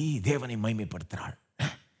பாடி தேவனை மகிமைப்படுத்துகிறாள்.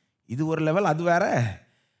 இது ஒரு லெவல், அது வேற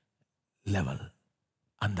லெவல்.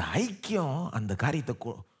 அந்த ஐக்கியம் அந்த காரியத்தை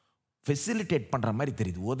ஃபெசிலிட்டேட் பண்ணுற மாதிரி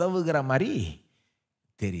தெரியுது, உதவுகிற மாதிரி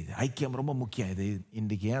தெரியுது. ஐக்கியம் ரொம்ப முக்கியம். இது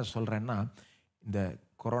இன்றைக்கி ஏன் சொல்கிறேன்னா, இந்த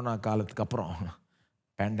கொரோனா காலத்துக்கு அப்புறம்,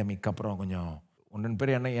 பேண்டமிக் அப்புறம் கொஞ்சம் ஒன்று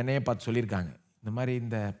பேர் என்னையே பார்த்து சொல்லியிருக்காங்க, இந்த மாதிரி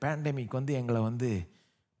இந்த பேண்டமிக் வந்து எங்களை வந்து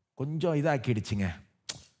கொஞ்சம் இதாக்கிடுச்சுங்க,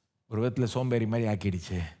 ஒரு விதத்தில் சோம்பேறி மாதிரி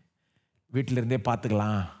ஆக்கிடுச்சு, வீட்டில் இருந்தே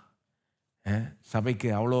பார்த்துக்கலாம், சபைக்கு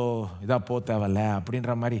அவ்வளோ இதாக போக தேவையில்ல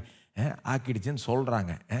அப்படின்ற மாதிரி ஆக்கிடுச்சுன்னு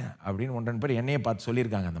சொல்கிறாங்க அப்படின்னு 1-2 பேர் என்னையே பார்த்து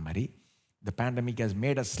சொல்லியிருக்காங்க. அந்த மாதிரி இந்த பேண்டமிக் ஹஸ்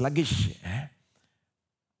மேட் அ ஸ்லகிஷ்.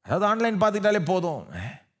 அதாவது ஆன்லைன் பார்த்துக்கிட்டாலே போதும்.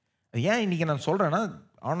 ஏன் இன்றைக்கி நான் சொல்கிறேன்னா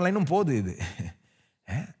ஆன்லைனும் போகுது இது.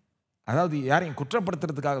 அதாவது யாரையும்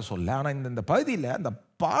குற்றப்படுத்துறதுக்காக சொல்ல, ஆனால் இந்த பகுதியில் அந்த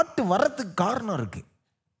பாட்டு வர்றதுக்கு காரணம் இருக்குது.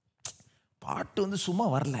 பாட்டு சும்மா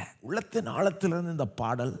வரல, உள்ளத்தின் ஆழத்திலிருந்து இந்த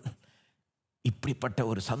பாடல், இப்படிப்பட்ட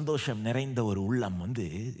ஒரு சந்தோஷம் நிறைந்த ஒரு உள்ளம்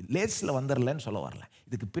லேஸில் வந்துடலன்னு சொல்ல வரல.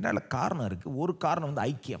 இதுக்கு பின்னால் காரணம் இருக்குது. ஒரு காரணம்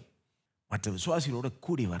ஐக்கியம், மற்ற விசுவாசிகளோட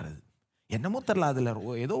கூடி வர்றது. என்னமோ தெரியல, அதில்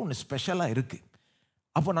ஏதோ ஒன்று ஸ்பெஷலாக இருக்குது.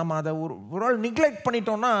 அப்போ நம்ம அதை ஒரு ஆள் நிக்லெக்ட்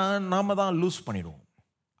பண்ணிட்டோம்னா நாம் தான் லூஸ் பண்ணிவிடுவோம்.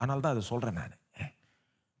 அதனால தான் அதை சொல்கிறேன் நான்.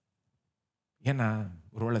 ஏன்னா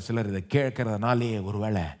ஒருவேளை சிலர் இதை கேட்கறதுனாலே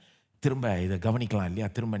ஒருவேளை திரும்ப இதை கவனிக்கலாம் இல்லையா?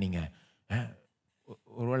 திரும்ப நீங்கள்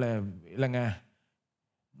ஒருவேளை இல்லைங்க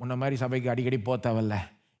முன்ன மாதிரி சபைக்கு அடிக்கடி போக தேவையில்ல,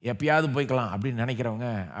 எப்பயாவது போய்க்கலாம் அப்படின்னு நினைக்கிறவங்க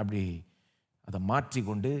அப்படி அதை மாற்றி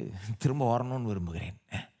கொண்டு திரும்ப வரணும்னு விரும்புகிறேன்.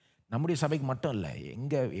 நம்முடைய சபைக்கு மட்டும் இல்லை,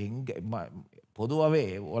 எங்கே பொதுவாகவே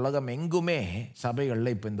உலகம் எங்குமே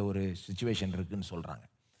சபைகளில் இப்போ இந்த ஒரு சிச்சுவேஷன் இருக்குதுன்னு சொல்கிறாங்க.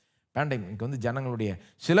 பேண்டமிக் ஜனங்களுடைய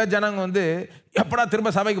சில ஜனங்க எப்படா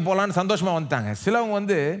திரும்ப சபைக்கு போகலான்னு சந்தோஷமாக வந்துட்டாங்க.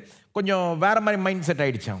 சிலவங்க கொஞ்சம் வேறு மாதிரி மைண்ட் செட்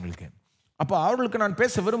ஆகிடுச்சு அவங்களுக்கு. அப்போ அவர்களுக்கு நான்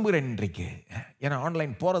பேச விரும்புகிறேன் இன்றைக்கு. ஏன்னா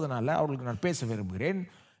ஆன்லைன் போகிறதுனால அவர்களுக்கு நான் பேச விரும்புகிறேன்.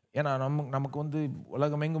 ஏன்னா நமக்கு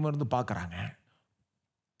உலகம் எங்கும் இருந்து பார்க்குறாங்க.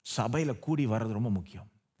 சபையில் கூடி வர்றது ரொம்ப முக்கியம்.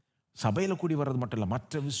 சபையில் கூடி வர்றது மட்டும் இல்லை,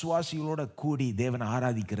 மற்ற விசுவாசிகளோட கூடி தேவனை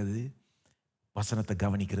ஆராதிக்கிறது, வசனத்தை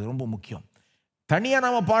கவனிக்கிறது ரொம்ப முக்கியம். தனியாக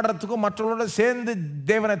நாம் பாடுறதுக்கும் மற்றவர்களோட சேர்ந்து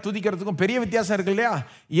தேவனை துதிக்கிறதுக்கும் பெரிய வித்தியாசம் இருக்கு இல்லையா?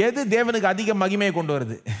 எது தேவனுக்கு அதிக மகிமையை கொண்டு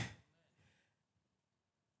வருது?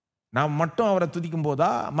 நாம் மட்டும் அவரை துதிக்கும் போதா,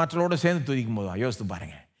 மற்றவர்களோட சேர்ந்து துதிக்கும் போதா? யோசித்து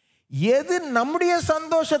பாருங்க. எது நம்முடைய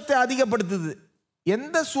சந்தோஷத்தை அதிகப்படுத்துது?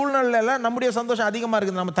 எந்த சூழ்நிலையில் நம்முடைய சந்தோஷம் அதிகமாக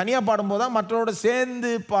இருக்குது? நம்ம தனியாக பாடும்போதா, மற்றவரோட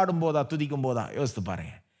சேர்ந்து பாடும்போதா, துதிக்கும் போதா? யோசித்து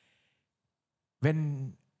பாருங்க.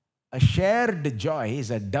 when a shared joy is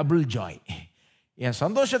a double joy. என்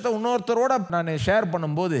சந்தோஷத்தை இன்னொருத்தரோட நான் ஷேர்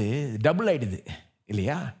பண்ணும்போது டபுள் ஆகிடுது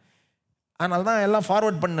இல்லையா? அதனால தான் எல்லாம்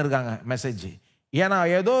ஃபார்வர்ட் பண்ணிருக்காங்க மெசேஜ். ஏன்னா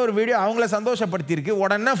ஏதோ ஒரு வீடியோ அவங்கள சந்தோஷப்படுத்தியிருக்கு,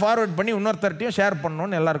 உடனே ஃபார்வர்ட் பண்ணி இன்னொருத்தர்ட்டையும் ஷேர்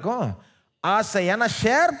பண்ணணும்னு எல்லாருக்கும் ஆசை. ஏன்னா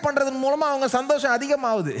ஷேர் பண்ணுறதன் மூலமாக அவங்க சந்தோஷம்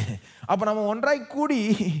அதிகமாகுது. அப்போ நம்ம ஒன்றாய் கூடி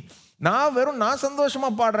நான்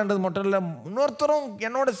சந்தோஷமாக பாடுறேன்றது மட்டும் இல்லை, இன்னொருத்தரும்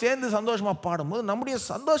என்னோட சேர்ந்து சந்தோஷமாக பாடும்போது நம்முடைய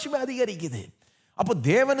சந்தோஷமே அதிகரிக்குது. அப்போ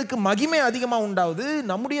தேவனுக்கு மகிமை அதிகமாக உண்டாகுது,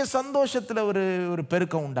 நம்முடைய சந்தோஷத்தில் ஒரு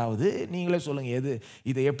பெருக்கம் உண்டாகுது. நீங்களே சொல்லுங்கள்,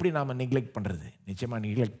 இதை எப்படி நாம் நெக்லெக்ட் பண்ணுறது? நிச்சயமாக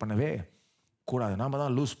நெக்லெக்ட் பண்ணவே கூடாது, நாம்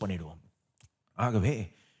தான் லூஸ் பண்ணிவிடுவோம். ஆகவே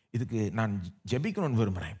இதுக்கு நான் ஜெபிக்கணும்னு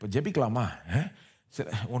விரும்புகிறேன். இப்போ ஜெபிக்கலாமா?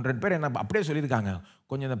 சில 1-2 பேர் என்ன அப்படியே சொல்லியிருக்காங்க,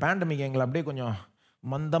 கொஞ்சம் இந்த பேண்டமிக் எங்களை அப்படியே கொஞ்சம்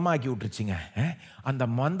மந்தமாக ஆக்கி விட்டுருச்சிங்க. அந்த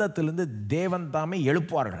மந்தத்திலேருந்து தேவன் தாமே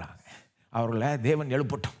எழுப்புவார்களாங்க. அவர்களை தேவன்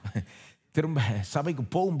எழுப்பட்டும், திரும்ப சபைக்கு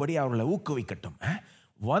போகும்படி அவர்களை ஊக்குவிக்கட்டும்.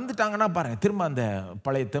 வந்துட்டாங்கன்னா பாருங்கள், திரும்ப அந்த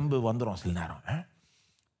பழைய தெம்பு வந்துடும். சில நேரம்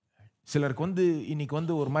சிலருக்கு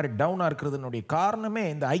இன்னைக்கு ஒரு மாதிரி டவுனாக இருக்கிறதுனுடைய காரணமே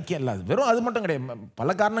இந்த ஐக்கியம் இல்லாது. வெறும் அது மட்டும் கிடையாது,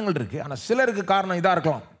 பல காரணங்கள் இருக்குது. ஆனால் சிலருக்கு காரணம் இதாக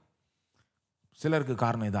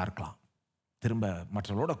இருக்கலாம். திரும்ப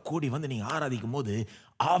மற்றவர்களோட கூடி நீங்கள் ஆராதிக்கும் போது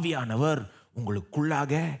ஆவியானவர்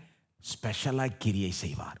உங்களுக்குள்ளாக ஸ்பெஷலாக கிரியை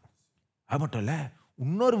செய்வார். அது மட்டும் இல்லை,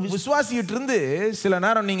 இன்னொரு விசுவாசிகிட்ட இருந்து சில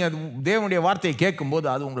நேரம் நீங்கள் தேவனுடைய வார்த்தையை கேட்கும்போது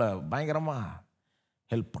அது உங்களை பயங்கரமாக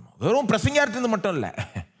ஹெல்ப் பண்ணும். வெறும் பிரசங்கியார்ட்டு மட்டும் இல்லை,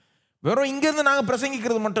 வெறும் இங்கேருந்து நாங்கள்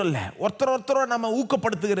பிரசங்கிக்கிறது மட்டும் இல்லை, ஒருத்தரை நம்ம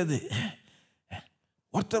ஊக்கப்படுத்துகிறது,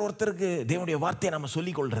 ஒருத்தருக்கு தேவனுடைய வார்த்தையை நம்ம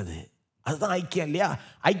சொல்லிக்கொள்கிறது, அதுதான் ஐக்கியம் இல்லையா?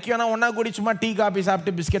 ஐக்கியம்னா ஒன்றா கூடி சும்மா டீ காபி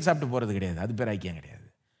சாப்பிட்டு பிஸ்கெட் சாப்பிட்டு போகிறது கிடையாது. அது பேர் ஐக்கியம் கிடையாது.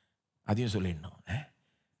 அதையும் சொல்லிடணும்.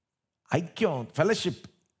 ஐக்கியம், fellowship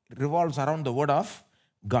revolves around the word of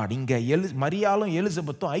God. இங்கே மரியாளும்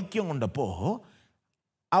எலிசபெத்தும் ஐக்கியம் கொண்டப்போ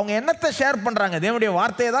அவங்க என்னத்தை ஷேர் பண்ணுறாங்க? தேவனுடைய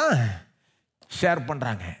வார்த்தையை தான் ஷேர்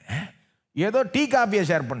பண்ணுறாங்க. ஏதோ டீ காப்பியை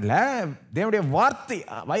ஷேர் பண்ணல, தேவனுடைய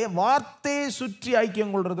வார்த்தையை சுற்றி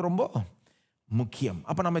ஐக்கியம் கொள்வது ரொம்ப முக்கியம்.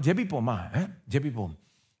 அப்போ நம்ம ஜெபிப்போமா? ஜெபிப்போம்,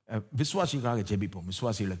 விசுவாசிகளுக்காக ஜெபிப்போம்.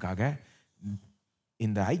 விசுவாசிகளுக்காக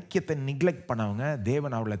இந்த ஐக்கியத்தை நெக்லெக்ட் பண்ணவங்க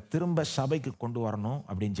தேவன் அவளை திரும்ப சபைக்கு கொண்டு வரணும்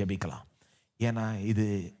அப்படின்னு ஜெபிக்கலாம். ஏன்னா இது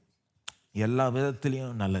எல்லா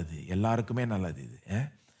விதத்துலேயும் நல்லது, எல்லாருக்குமே நல்லது இது.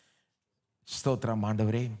 ஸ்தோத்திரம்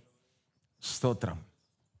ஆண்டவரே, ஸ்தோத்திரம்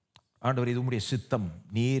ஆண்டவர். இது உம்முடைய சித்தம்.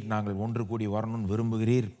 நீர் நாங்கள் ஒன்று கூடி வரணும்னு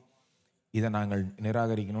விரும்புகிறீர். இதை நாங்கள்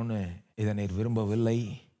நிராகரிக்கணும்னு இதை நீர் விரும்பவில்லை.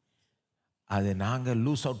 அதை நாங்கள்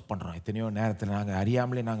லூஸ் அவுட் பண்ணுறோம். எத்தனையோ நேரத்தில் நாங்கள்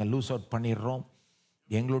அறியாமலே நாங்கள் லூஸ் அவுட் பண்ணிடுறோம்.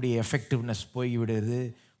 எங்களுடைய எஃபெக்டிவ்னஸ் போய்விடுது.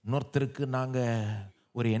 இன்னொருத்தருக்கு நாங்கள்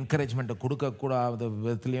ஒரு என்கரேஜ்மெண்ட்டை கொடுக்கக்கூடாத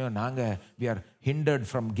விதத்துலேயும் நாங்கள் we are hindered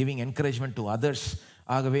from giving encouragement to others.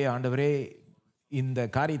 ஆகவே ஆண்டவரே, இந்த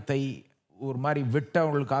காரியத்தை ஒரு மாதிரி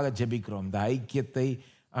விட்டவங்களுக்காக ஜெபிக்கிறோம். இந்த ஐக்கியத்தை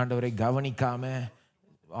ஆண்டவரை கவனிக்காம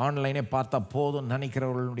ஆன்லைனே பார்த்தா போதும்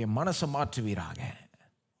நினைக்கிறவர்களுடைய மனசை மாற்றுவீராக.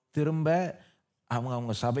 திரும்ப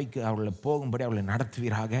அவங்க சபைக்கு அவர்களை போகும்படி அவர்களை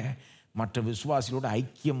நடத்துவீராக. மற்ற விசுவாசிகளோடு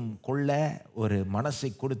ஐக்கியம் கொள்ள ஒரு மனசை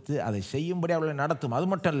கொடுத்து அதை செய்யும்படி அவர்களை நடத்தும். அது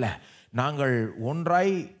மட்டும் இல்லை, நாங்கள்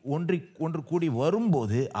ஒன்று கூடி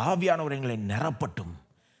வரும்போது ஆவியானவர் எங்களை நிரப்பட்டும்.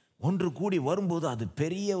 ஒன்று கூடி வரும்போது அது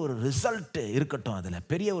பெரிய ஒரு ரிசல்ட் இருக்கட்டும், அதில்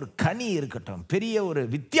பெரிய ஒரு கனி இருக்கட்டும், பெரிய ஒரு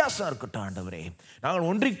வித்தியாசம் இருக்கட்டும். ஆண்டவரே, நாங்கள்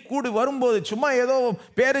ஒன்றி கூடி வரும்போது சும்மா ஏதோ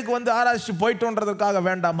பேருக்கு வந்து ஆராய்ச்சி போயிட்டோன்றதுக்காக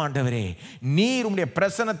வேண்டாம். ஆண்டவரே, நீர் உம்முடைய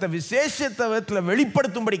பிரசன்னத்தை விசேஷத்த விதத்தில்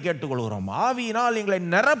வெளிப்படுத்தும்படி கேட்டுக்கொள்கிறோம். ஆவியினால் எங்களை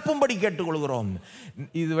நிரப்பும்படி கேட்டுக்கொள்கிறோம்.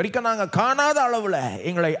 இது வரைக்கும் நாங்கள் காணாத அளவில்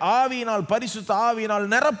எங்களை ஆவியினால், பரிசுத்த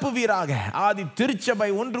ஆவியினால் நிரப்புவீராக. ஆதி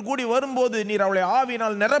திருச்சபை ஒன்று கூடி வரும்போது நீர் அவளை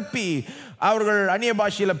ஆவியினால் நிரப்பி அவர்கள் அந்நிய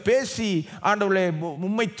பாஷையில் பேசி ஆண்டவர்களே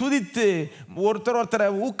உம்மை துதித்து ஒருத்தரை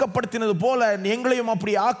ஊக்கப்படுத்தினது போல எங்களையும்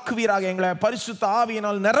அப்படி ஆக்குவீராக. எங்களை பரிசுத்த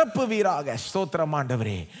ஆவியினால் நிரப்புவீராக. ஸ்தோத்திரம்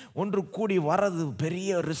ஆண்டவரே. ஒன்று கூடி வரது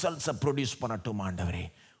பெரிய ரிசல்ட்ஸை ப்ரொடியூஸ் பண்ணட்டும். ஆண்டவரே,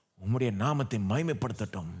 உம்முடைய நாமத்தை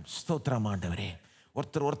மகிமைப்படுத்தட்டும். ஸ்தோத்திரம் ஆண்டவரே.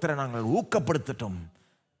 ஒருத்தரை நாங்கள் ஊக்கப்படுத்தட்டும்.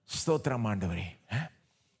 ஸ்தோத்திரம் ஆண்டவரே.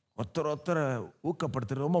 ஒருத்தரை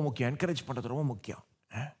ஊக்கப்படுத்துறது ரொம்ப முக்கியம். என்கரேஜ் பண்ணுறது ரொம்ப முக்கியம்.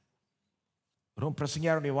 ரொம்ப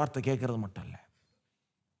பிரசங்கியாருடைய வார்த்தை கேட்கறது மட்டும் இல்லை,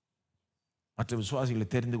 மற்ற விசுவாசிகளை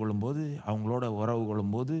தெரிந்து கொள்ளும்போது, அவங்களோட உறவு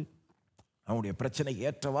கொள்ளும்போது, அவங்களுடைய பிரச்சனைக்கு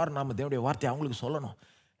ஏற்றவாறு நாம் தேவனுடைய வார்த்தையை அவங்களுக்கு சொல்லணும்.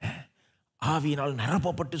 ஆவியினால்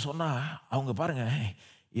நிரப்பப்பட்டு சொன்னால் அவங்க பாருங்க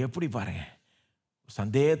எப்படி பாருங்க,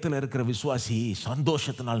 சந்தேகத்தில் இருக்கிற விசுவாசி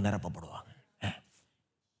சந்தோஷத்தினால் நிரப்பப்படுவாங்க.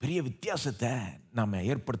 பெரிய வித்தியாசத்தை நாம்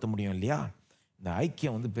ஏற்படுத்த முடியும் இல்லையா? இந்த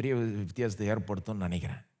ஐக்கியம் வந்து பெரிய வித்தியாசத்தை ஏற்படுத்தும்னு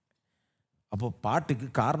நினைக்கிறேன். அப்போ பாட்டுக்கு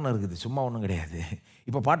காரணம் இருக்குது, சும்மா ஒன்றும் கிடையாது.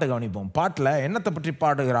 இப்போ பாட்டை கவனிப்போம். பாட்டில் என்னத்தை பற்றி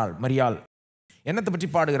பாடுகிறாள் மரியாள்? என்னத்தை பற்றி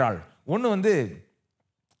பாடுகிறாள்? ஒன்று வந்து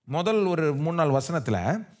முதல் ஒரு 3-4 வசனத்தில்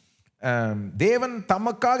தேவன்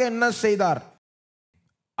தமக்காக என்ன செய்தார்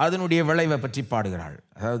அதனுடைய விளைவை பற்றி பாடுகிறாள்.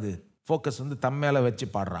 அதாவது ஃபோக்கஸ் வந்து தம் மேலே வச்சு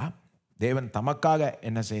பாடுறா. தேவன் தமக்காக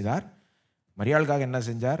என்ன செய்தார், மரியாளுக்காக என்ன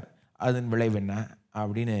செஞ்சார், அதன் விளைவு என்ன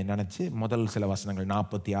அப்படின்னு நினச்சி முதல் சில வசனங்கள்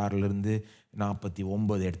 46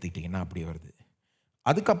 49 எடுத்துக்கிட்டிங்கன்னா அப்படி வருது.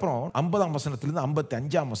 அதுக்கப்புறம் 50ஆம் வசனத்துலேருந்து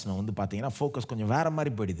 55ஆம் வசனம் வந்து பார்த்தீங்கன்னா ஃபோக்கஸ் கொஞ்சம் வேறு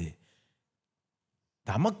மாதிரி போயிடுது.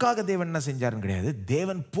 தமக்காக தேவன் என்ன செஞ்சாருன்னு கிடையாது,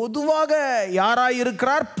 தேவன் பொதுவாக யாராக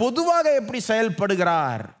இருக்கிறார், பொதுவாக எப்படி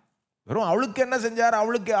செயல்படுகிறார். வெறும் அவளுக்கு என்ன செஞ்சார்,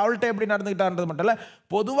 அவள்கிட்ட எப்படி நடந்துக்கிட்டார்ன்றது மட்டும் இல்லை,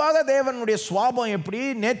 பொதுவாக தேவனுடைய சுவாபம் எப்படி,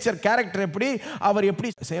 நேச்சர் கேரக்டர் எப்படி, அவர்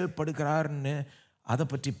எப்படி செயல்படுகிறார்னு அதை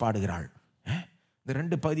பற்றி பாடுகிறாள். இந்த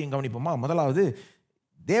 2 பகுதியும் கவனிப்போமா? முதலாவது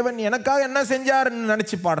தேவன் எனக்காக என்ன செஞ்சார்ன்னு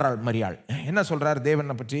நினச்சி பாடுறாள் மரியாள். என்ன சொல்கிறார்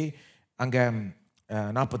தேவனை பற்றி? அங்கே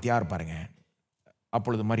 46 பாருங்க.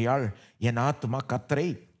 அப்பொழுது மரியாள், என் ஆத்துமா கர்த்தரை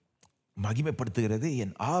மகிமைப்படுத்துகிறது,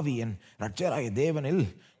 என் ஆவி என் இரட்சகராகிய தேவனில்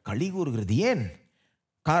களி கூறுகிறது. ஏன்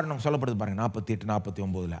காரணம் சொல்லப்படுது பாருங்க 48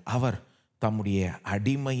 49. அவர் தம்முடைய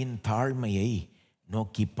அடிமையின் தாழ்மையை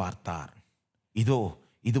நோக்கி பார்த்தார். இதோ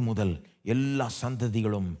இது முதல் எல்லா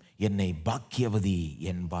சந்ததிகளும் என்னை பாக்கியவதி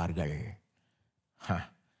என்பார்கள்.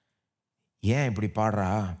 ஏன் இப்படி பாடுறா?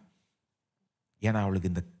 ஏன்னா அவளுக்கு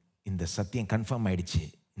இந்த சத்தியம் கன்ஃபார்ம் ஆயிடுச்சு,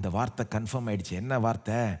 இந்த வார்த்தை கன்ஃபார்ம் ஆயிடுச்சு. என்ன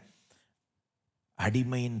வார்த்தை?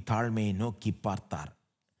 அடிமையின் தாழ்மையை நோக்கி பார்த்தார்,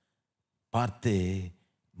 பார்த்து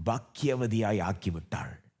பாக்கியவதியாய்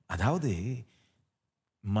ஆக்கிவிட்டாள். அதாவது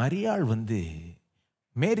மரியாள் வந்து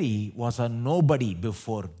மேரி was a nobody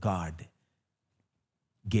before God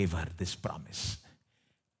gave her this promise.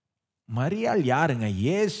 மரியாள் யாருங்க?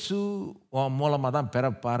 இயேசு மூலமாக தான்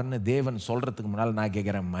பிறப்பாருன்னு தேவன் சொல்கிறதுக்கு முன்னால் நான்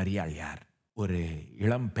கேட்குறேன், மரியாள் யார்? ஒரு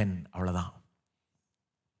இளம் பெண், அவ்வளோதான்.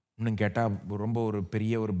 இன்னும் கேட்டால் ரொம்ப ஒரு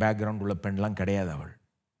பெரிய ஒரு பேக்ரவுண்ட் உள்ள பெண்லாம் கிடையாது அவள்.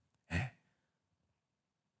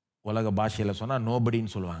 உலக பாஷையில் சொன்னால்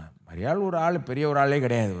நோபடின்னு சொல்லுவாங்க. மரியாள் ஒரு ஆள், பெரிய ஒரு ஆளே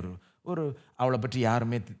கிடையாது. ஒரு அவளை பற்றி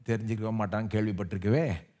யாருமே தெரிஞ்சுக்கவே மாட்டாங்க, கேள்விப்பட்டிருக்கவே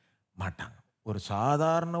மாட்டாங்க. ஒரு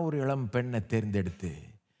சாதாரண ஒரு இளம் பெண்ணை தேர்ந்தெடுத்து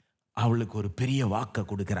அவளுக்கு ஒரு பெரிய வாக்கை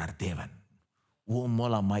கொடுக்கிறார் தேவன். ஓ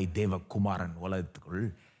மூலமாய் தேவகுமாரன் உலகத்துக்குள்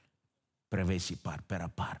பிரவேசிப்பார்,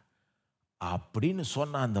 பிறப்பார் அப்படின்னு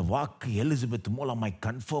சொன்ன அந்த வாக்கு எலிசபெத் மூலமாய்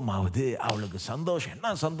கன்ஃபார்ம் ஆகுது. அவளுக்கு சந்தோஷம்.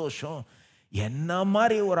 என்ன சந்தோஷம்? என்ன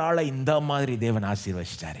மாதிரி ஒரு ஆளை இந்த மாதிரி தேவன்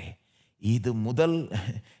ஆசீர்வதிச்சாரு. இது முதல்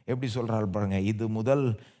எப்படி சொல்றாள் பாருங்க, இது முதல்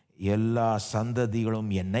எல்லா சந்ததிகளும்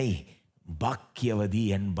என்னை பாக்கியவதி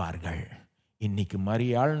என்பார்கள். இன்னைக்கு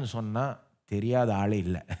மரியாள்னு சொன்னா தெரியாத ஆளே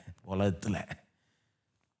இல்லை உலகத்தில்.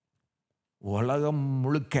 உலகம்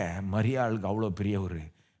முழுக்க மரியாளுக்கு அவ்வளோ பெரிய ஒரு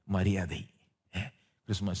மரியாதை.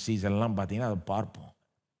 கிறிஸ்மஸ் சீசன்லாம் பார்த்தீங்கன்னா அதை பார்ப்போம்.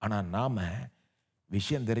 ஆனால் நாம்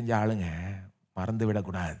விஷயம் தெரிஞ்ச ஆளுங்க மறந்து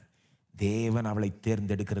விடக்கூடாது, தேவன் அவளை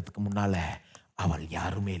தேர்ந்தெடுக்கிறதுக்கு முன்னால் அவள்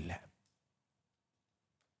யாருமே இல்லை.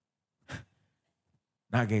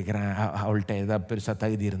 நான் கேட்குறேன், அவள்கிட்ட ஏதாவது பெருசாக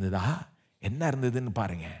தகுதி இருந்ததா? என்ன இருந்ததுன்னு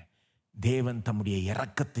பாருங்க. தேவன் தம்முடைய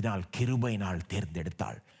இரக்கத்தினால் கிருபையினால்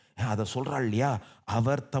தேர்ந்தெடுத்தாள். அதை சொல்கிறாள் இல்லையா,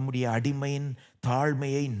 அவர் தம்முடைய அடிமையின்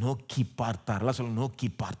தாழ்மையை நோக்கி பார்த்தார். எல்லாம் சொல்ல, நோக்கி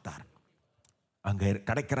பார்த்தார். அங்கே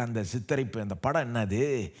கிடைக்கிற அந்த சித்தரிப்பு, அந்த படம் என்னது?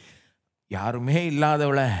 யாருமே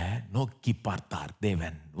இல்லாதவளை நோக்கி பார்த்தார்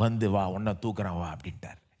தேவன். வந்து வா, உன்னை தூக்குறான் வா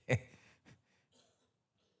அப்படின்ட்டார்.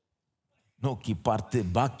 நோக்கி பார்த்து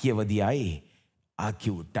பாக்கியவதியாய் ஆக்கி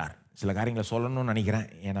விட்டார். சில காரியங்களை சொல்லணும்னு நினைக்கிறேன்,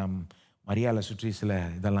 ஏன்னா மரியாதை சுற்றி சில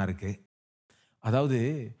இதெல்லாம் இருக்குது. அதாவது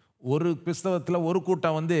ஒரு கிறிஸ்தவத்தில் ஒரு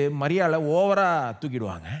கூட்டம் வந்து மரியாதை ஓவராக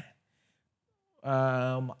தூக்கிடுவாங்க.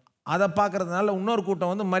 அதை பார்க்குறதுனால இன்னொரு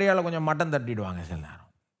கூட்டம் வந்து மரியாதை கொஞ்சம் மட்டம் தட்டிடுவாங்க சில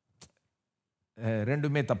நேரம்.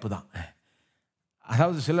 ரெண்டுமே தப்பு தான்.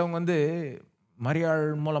 அதாவது சிலவங்க வந்து மரியாள்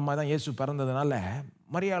மூலமாக தான் இயேசு பிறந்ததுனால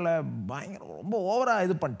மரியாதை பயங்கர ரொம்ப ஓவராக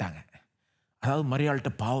இது பண்ணிட்டாங்க. அதாவது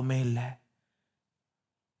மரியாள்கிட்ட பாவமே இல்லை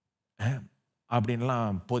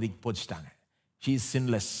அப்படின்லாம் போதிச்சிட்டாங்க. She is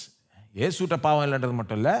sinless. இயேசுகிட்ட பாவம் இல்லைன்றது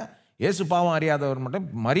மட்டும் இல்லை, இயேசு பாவம் அறியாதவர் மட்டும்.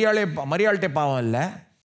 மரியாள்கிட்ட பாவம் இல்லை.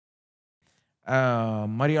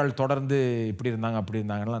 மரியாள் தொடர்ந்து இப்படி இருந்தாங்க அப்படி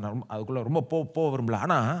இருந்தாங்கலாம் அதுக்குள்ளே ரொம்ப போக விரும்பல.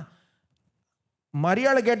 ஆனால்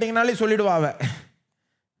மரியாதை கேட்டிங்கனாலே சொல்லிடுவாங்க.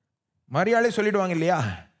 மரியாதை சொல்லிடுவாங்க இல்லையா,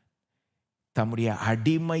 தம்முடைய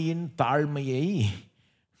அடிமையின் தாழ்மையை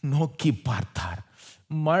நோக்கி பார்த்தார்.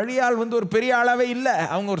 மரியாள் வந்து ஒரு பெரிய ஆளாவே இல்லை,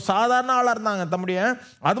 அவங்க ஒரு சாதாரண ஆளாக இருந்தாங்க. தம்முடைய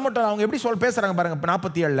அது மட்டும் அவங்க எப்படி பேசுகிறாங்க பாருங்க.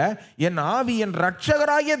 47 என் ஆவி என்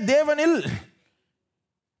ரட்சகராகிய தேவனில்.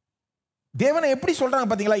 தேவனை எப்படி சொல்றாங்க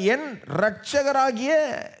பார்த்தீங்களா? என் ரட்சகராகிய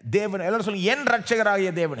தேவன். எல்லாரும் சொல்லுங்க, என்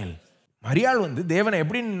ரட்சகராகிய தேவனில். மரியாள் வந்து தேவனை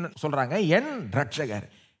எப்படின்னு சொல்றாங்க? என் ரட்சகர்.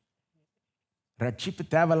 ரட்சிப்பு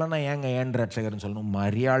தேவையில்லைன்னா ஏங்க என் ரட்சகர்னு சொல்லணும்?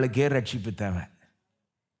 மரியாளுக்கே ரட்சிப்பு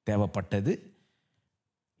தேவைப்பட்டது.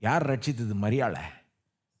 யார் ரட்சித்தது? மரியாளை.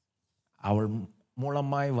 அவள்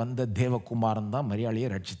மூலமாய் வந்த தேவகுமாரன் தான் மரியாளையே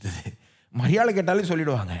ரட்சித்தது. மரியாளை கேட்டாலே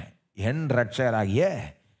சொல்லிடுவாங்க, என் ரட்சகராகிய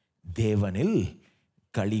தேவனில்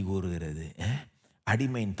களி கூறுகிறது.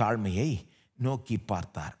 அடிமையின் தாழ்மையை நோக்கி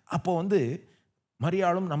பார்த்தார். அப்போ வந்து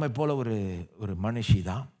மரியாளும் நம்மை போல ஒரு மனுஷி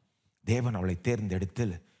தான். தேவன் அவளை தேர்ந்தெடுத்து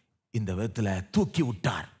இந்த விதத்தில் தூக்கி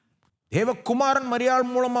விட்டார். தேவகுமாரன் மரியாள்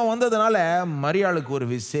மூலமாக வந்ததுனால மரியாளுக்கு ஒரு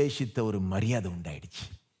விசேஷித்த ஒரு மரியாதை உண்டாயிடுச்சு.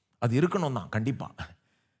 அது இருக்கணும் தான்,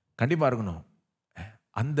 கண்டிப்பாக இருக்கணும்.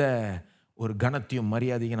 அந்த ஒரு கனத்தையும்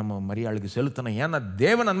மரியாதையும் நம்ம மரியாளுக்கு செலுத்தணும். ஏன்னா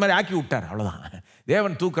தேவன் அந்த மாதிரி ஆக்கி விட்டார், அவ்வளோதான்.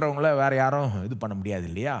 தேவன் தூக்குறவங்கள வேறு யாரும் இது பண்ண முடியாது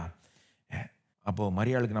இல்லையா? அப்போது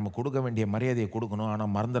மரியாளுக்கு நம்ம கொடுக்க வேண்டிய மரியாதையை கொடுக்கணும்.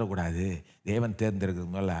 ஆனால் மறந்துடக்கூடாது, தேவன்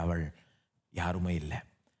தேர்ந்தெடுக்கிறது மேலே அவள் யாருமே இல்லை.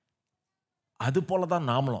 அது போல தான்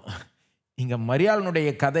நாமளும். இங்கே மரியாளுடைய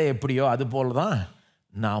கதை எப்படியோ அது போல தான்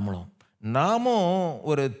நாமும்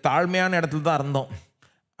ஒரு தாழ்மையான இடத்துல தான் இருந்தோம்.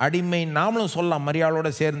 அடிமை நாமளும் சொல்லலாம், மரியாளோட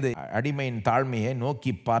சேர்ந்து அடிமையின் தாழ்மையை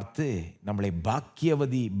நோக்கி பார்த்து நம்மளை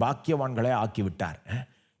பாக்கியவான்களை ஆக்கிவிட்டார்.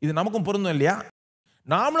 இது நமக்கும் பொருந்தும் இல்லையா?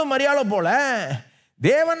 நாமளும் மரியாதை போல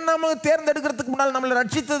தேவன் நம்ம தேர்ந்தெடுக்கிறதுக்கு முன்னால், நம்மளை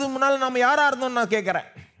ரட்சித்ததுக்கு முன்னால் நம்ம யாராக இருந்தோம் நான் கேட்குறேன்?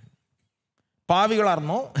 பாவிகளாக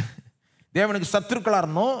இருந்தோம், தேவனுக்கு சத்துருக்களாக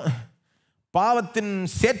இருந்தோம், பாவத்தின்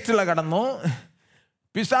சேற்றில் கடந்தோம்,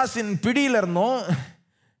 பிசாசின் பிடியில் இருந்தோம்.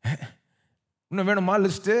 இன்னும் வேணுமா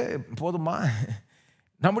லிஸ்ட்டு? போதுமா?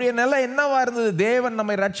 நம்முடைய நிலை என்னவா இருந்தது? தேவன்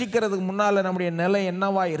நம்மை ரட்சிக்கிறதுக்கு முன்னால் நம்முடைய நிலை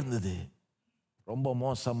என்னவா இருந்தது? ரொம்ப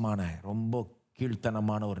மோசமான, ரொம்ப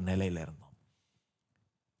கீழ்த்தனமான ஒரு நிலையில் இருந்தோம்.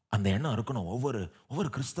 அந்த எண்ணம் இருக்கணும் ஒவ்வொரு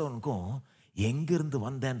கிறிஸ்தவனுக்கும். எங்கிருந்து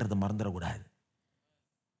வந்தேன்றதை மறந்துடக்கூடாது.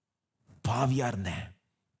 பாவியா இருந்தேன்,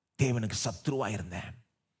 தேவனுக்கு சத்ருவா இருந்தேன்,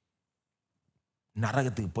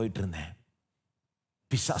 நரகத்துக்கு போயிட்டு இருந்தேன்,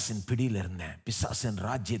 பிசாசின் பிடியில் இருந்தேன், பிசாசின்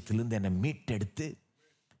ராஜ்யத்திலிருந்து என்னை மீட்டெடுத்து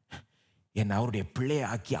என்னை அவருடைய பிள்ளையை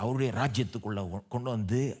ஆக்கி அவருடைய ராஜ்யத்துக்குள்ள கொண்டு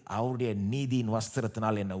வந்து அவருடைய நீதியின்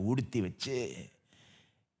வஸ்திரத்தினால் என்னை உடுத்தி வச்சு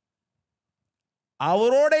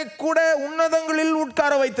அவரோட கூட உன்னதங்களில்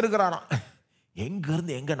உட்கார வைத்திருக்கிறாராம்.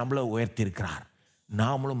 எங்கிருந்து எங்க நம்மளை உயர்த்தி இருக்கிறார்.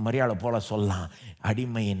 நாமளும் மரியாதை போல சொல்லலாம்,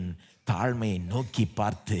 அடிமையின் தாழ்மையை நோக்கி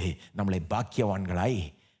பார்த்து நம்மளை பாக்கியவான்களாய்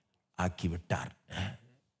ஆக்கிவிட்டார்.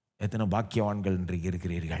 எத்தனை பாக்கியவான்கள் இன்றைக்கு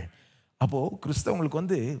இருக்கிறீர்கள்? அப்போது கிறிஸ்தவங்களுக்கு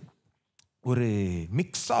வந்து ஒரு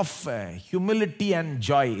mix of humility and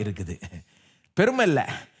Joy இருக்குது. பெருமை இல்லை,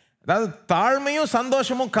 அதாவது தாழ்மையும்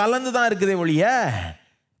சந்தோஷமும் கலந்து தான் இருக்குதே ஒழிய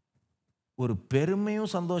ஒரு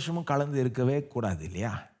பெருமையும் சந்தோஷமும் கலந்து இருக்கவே கூடாது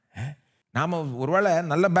இல்லையா? நாம் ஒருவேளை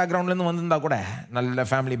நல்ல பேக்ரவுண்ட்லேருந்து வந்திருந்தா கூட, நல்ல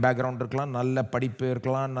ஃபேமிலி பேக்ரவுண்ட் இருக்கலாம், நல்ல படிப்பு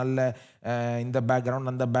இருக்கலாம், நல்ல இந்த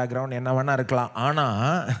பேக்ரவுண்ட் அந்த பேக்ரவுண்ட் என்ன வேணால் இருக்கலாம்.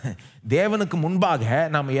 ஆனால் தேவனுக்கு முன்பாக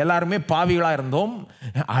நாம் எல்லாருமே பாவிகளாக இருந்தோம்,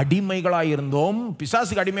 அடிமைகளாக இருந்தோம்,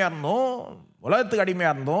 பிசாசுக்கு அடிமையாக இருந்தோம், உலகத்துக்கு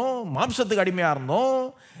அடிமையாக இருந்தோம், மாம்சத்துக்கு அடிமையாக இருந்தோம்.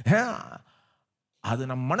 அது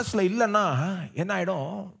நம்ம மனசில் இல்லைன்னா என்ன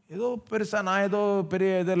ஆகிடும், ஏதோ பெருசாக நான் ஏதோ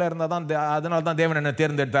பெரிய இதில் இருந்தால் தான் அதனால தான் தேவன் என்னை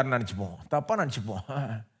தேர்ந்தெடுத்தாருன்னு நினச்சிப்போம், தப்பாக நினச்சிப்போம்.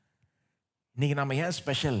 இன்றைக்கி நம்ம ஏன்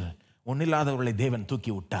ஸ்பெஷல்? ஒன்றும் இல்லாதவர்களை தேவன்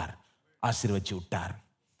தூக்கி விட்டார், ஆசீர்வச்சு விட்டார்,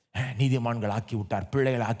 நீதிமான்கள் ஆக்கி விட்டார்,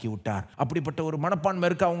 பிள்ளைகள் ஆக்கி விட்டார். அப்படிப்பட்ட ஒரு மனப்பான்மை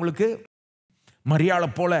இருக்கா உங்களுக்கு? மரியாளை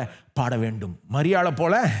போல பாட வேண்டும், மரியாளை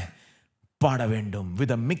போல பாட வேண்டும்.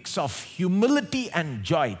 With a mix of humility and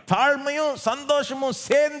joy. தாழ்மையும் சந்தோஷமும்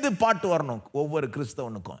சேர்ந்து பாட்டு வரணும் ஒவ்வொரு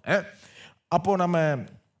கிறிஸ்தவனுக்கும். அப்போ நம்ம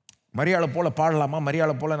மரியாளை போல பாடலாமா?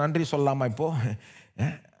 மரியாளை போல நன்றி சொல்லலாமா? இப்போ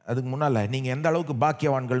அதுக்கு முன்னால் நீங்கள் எந்த அளவுக்கு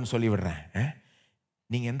பாக்கியவான்கள்னு சொல்லிவிடுறேன்.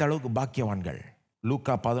 நீங்கள் எந்த அளவுக்கு பாக்கியவான்கள்?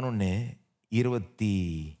 லூக்கா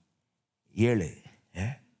 11:27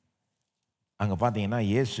 அங்கே பார்த்தீங்கன்னா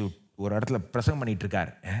இயேசு ஒரு இடத்துல பிரசங்கம் பண்ணிட்டு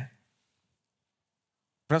இருக்கார்.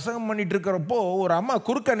 பிரசங்கம் பண்ணிட்டு இருக்கிறப்போ ஒரு அம்மா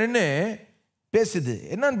குறுக்க நின்று பேசுது.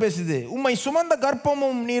 என்னன்னு பேசுது? உம்மை சுமந்த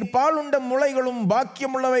கர்ப்பமும் நீர் பாலுண்ட முளைகளும்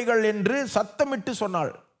பாக்கியமுள்ளவைகள் என்று சத்தமிட்டு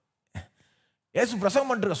சொன்னாள். ஏசு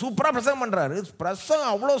பிரசங்கம் பண்ணுற சூப்பராக பிரசங்கம் பண்ணுறாரு.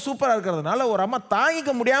 பிரசங்கம் அவ்வளோ சூப்பராக இருக்கிறதுனால ஒரு அம்மா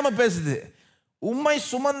தாங்கிக்க முடியாமல் பேசுது. உம்மை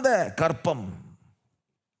சுமந்த கர்ப்பம்,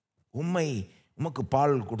 உமக்கு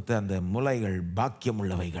பால் கொடுத்த அந்த முளைகள்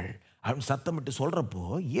பாக்கியமுள்ளவைகள் அப்படின்னு சத்தமிட்டு சொல்கிறப்போ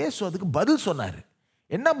இயேசு அதுக்கு பதில் சொன்னார்.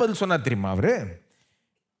 என்ன பதில் சொன்னார் தெரியுமா? அவர்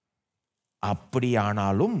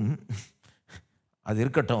அப்படியானாலும் அது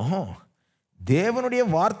இருக்கட்டும், தேவனுடைய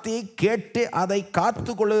வார்த்தையை கேட்டு அதை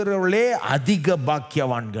காத்து கொள்கிறவர்களே அதிக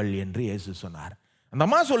பாக்கியவான்கள் என்று இயேசு சொன்னார். அந்த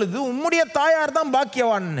அம்மா சொல்லுது உம்முடைய தாயார் தான்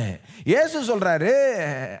பாக்கியவான்னு. இயேசு சொல்றாரு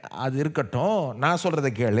அது இருக்கட்டும், நான்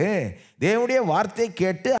சொல்றதை கேளு, தேவனுடைய வார்த்தையை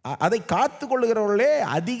கேட்டு அதை காத்து கொள்கிறவர்களே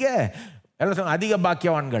அதிக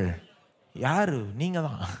பாக்கியவான்கள். யாரு? நீங்க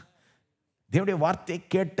தான். தேவனுடைய வார்த்தையை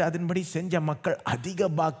கேட்டு அதன்படி செஞ்ச மக்கள் அதிக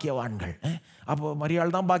பாக்கியவான்கள். அப்போ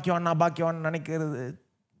மரியாள் தான் பாக்கியவான், நான் பாக்கியவான் நினைக்கிறது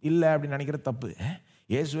இல்லை, அப்படின்னு நினைக்கிறது தப்பு.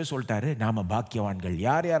 இயேசுவே சொல்லிட்டாரு நாம பாக்கியவான்கள்.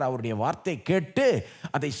 யார் யார் அவருடைய வார்த்தையை கேட்டு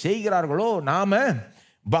அதை செய்கிறார்களோ நாம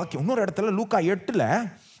பாக்கியம். இன்னொரு இடத்துல லூக்கா 8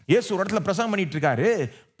 இயேசு ஒரு இடத்துல பிரசங்கம் பண்ணிட்டு இருக்காரு.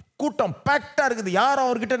 கூட்டம் பேக்டா இருக்குது, யாரும்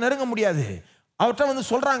அவர்கிட்ட நெருங்க முடியாது. அவர்கிட்ட வந்து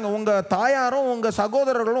சொல்றாங்க, உங்க தாயாரும் உங்க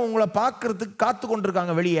சகோதரர்களும் உங்களை பார்க்கறதுக்கு காத்து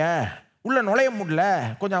கொண்டிருக்காங்க, வெளியே உள்ள நுழைய முடியல,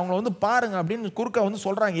 கொஞ்சம் அவங்கள வந்து பாருங்க அப்படின்னு குறுக்க வந்து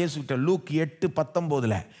சொல்றாங்க இயேசுகிட்ட. லூக்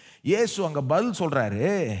 8:19 இயேசு அங்க பதில் சொல்றாரு,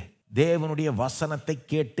 தேவனுடைய வசனத்தை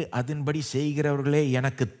கேட்டு அதன்படி செய்கிறவர்களே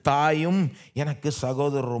எனக்கு தாயும் எனக்கு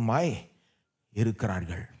சகோதரருமாய்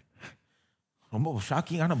இருக்கிறார்கள். ரொம்ப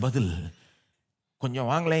ஷாக்கிங்கான பதில். கொஞ்சம்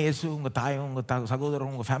வாங்கலேன் இயேசு, உங்கள் தாயும் உங்கள்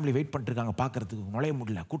சகோதரரும் உங்கள் ஃபேமிலி வெயிட் பண்ணிட்டுருக்காங்க பார்க்கறதுக்கு, நுழைய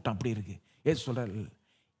முடியல, கூட்டம் அப்படி இருக்கு. இயேசு சொல்கிறார்,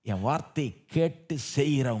 என் வார்த்தை கேட்டு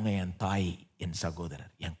செய்கிறவங்க என் தாய், என்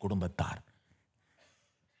சகோதரர், என் குடும்பத்தார்.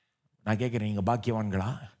 நான் கேட்குறேன், நீங்கள்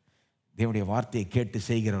பாக்கியவான்களா? தேவனுடைய வார்த்தையை கேட்டு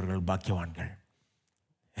செய்கிறவர்கள் பாக்கியவான்கள்.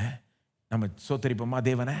 நம்ம சோத்தரிப்போமா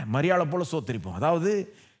தேவனை? மரியாதை போல சோத்தரிப்போம். அதாவது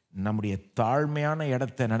நம்முடைய தாழ்மையான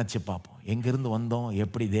இடத்தை நினச்சி பார்ப்போம். எங்கேருந்து வந்தோம்,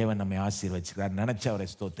 எப்படி தேவன் நம்மை ஆசீர்வதிச்சிருக்கார் நினச்சி அவரை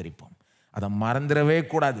ஸ்தோத்தரிப்போம். அதை மறந்துடவே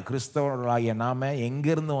கூடாது. கிறிஸ்தவர்களாகிய நாம்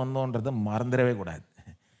எங்கேருந்து வந்தோன்றதை மறந்துடவே கூடாது.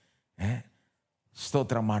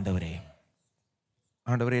 ஸ்தோத்திரம் ஆண்டவரே.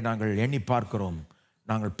 ஆண்டவரே, நாங்கள் எண்ணி பார்க்கிறோம்,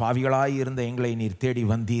 நாங்கள் பாவிகளாய் இருந்த எங்களை நீர் தேடி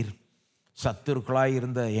வந்தீர். சத்துருக்களாய்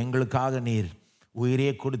இருந்த எங்களுக்காக நீர் உயிரே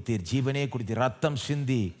கொடுத்தீர், ஜீவனே கொடுத்தீர், ரத்தம்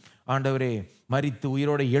சிந்தி ஆண்டவரே மரித்து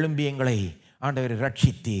உயிரோடு எழும்பி எங்களை ஆண்டவரை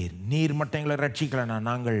ரட்சித்தீர். நீர் மட்டும் எங்களை ரட்சிக்கலனா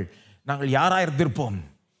நாங்கள் யாராக இருந்திருப்போம்?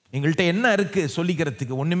 எங்கள்கிட்ட என்ன இருக்குது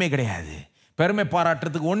சொல்லிக்கிறதுக்கு? ஒன்றுமே கிடையாது. பெருமை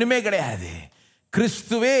பாராட்டுறதுக்கு ஒன்றுமே கிடையாது.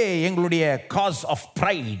 கிறிஸ்துவே எங்களுடைய காஸ் ஆஃப்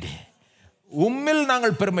ப்ரைட். உம்மில்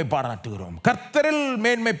நாங்கள் பெருமை பாராட்டுகிறோம், கர்த்தரில்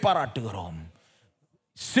மேன்மை பாராட்டுகிறோம்,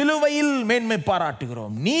 சிலுவையில் மேன்மை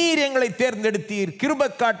பாராட்டுகிறோம். நீர் எங்களை தேர்ந்தெடுத்தீர், கிருபை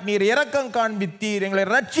காட்டினீர், இரக்கம் காண்பித்தீர், எங்களை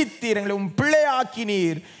ரட்சித்தீர், எங்களை உம் பிள்ளை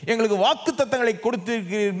ஆக்கினீர், எங்களுக்கு வாக்கு தத்தங்களை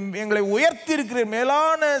கொடுத்திருக்கிறீர், எங்களை உயர்த்தியிருக்கிறீர்,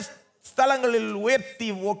 மேலான ஸ்தலங்களில் உயர்த்தி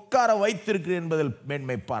உட்கார வைத்திருக்கிறீர் என்பதில்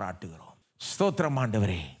மேன்மை பாராட்டுகிறோம். ஸ்தோத்திரம்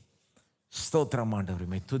ஆண்டவரே, ஸ்தோத்திரம்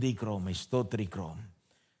ஆண்டவரே, துதிக்கிறோம், ஸ்தோத்திரிக்கிறோம்.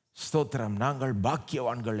 ஸ்தோத்திரம். நாங்கள்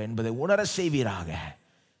பாக்கியவான்கள் என்பதை உணர செய்வீராக.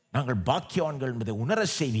 நாங்கள் பாக்கியவான்கள் என்பதை உணர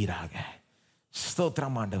செய்வீராக.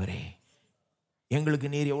 ஸ்தோத்திரம் ஆண்டவரே, எங்களுக்கு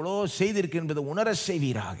நீர் எவ்வளோ செய்திருக்கு என்பதை உணர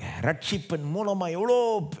செய்வீராக. ரட்சிப்பின் மூலமாக எவ்வளோ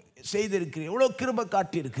செய்திருக்கிறீர், எவ்வளோ கிருபை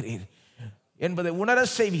காட்டியிருக்கிறீர் என்பதை உணர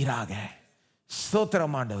செய்வீராக.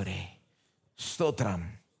 ஸ்தோத்திரம் ஆண்டவரே, ஸ்தோத்திரம்.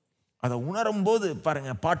 அதை உணரும் போது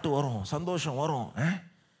பாருங்க, பாட்டு வரும், சந்தோஷம் வரும்.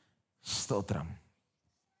 ஸ்தோத்திரம்.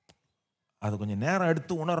 அது கொஞ்சம் நேரம்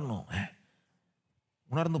எடுத்து உணரணும்,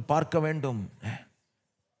 உணர்ந்து பார்க்க வேண்டும்.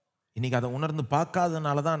 இன்னைக்கு அதை உணர்ந்து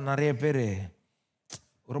பார்க்காதனால தான் நிறைய பேர்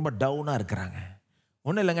ரொம்ப டவுனாக இருக்கிறாங்க.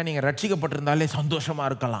 ஒன்றும் இல்லைங்க, நீங்கள் ரட்சிக்கப்பட்டிருந்தாலே சந்தோஷமாக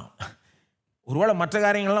இருக்கலாம். ஒருவேளை மற்ற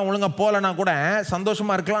காரியங்கள்லாம் ஒழுங்காக போகலன்னா கூட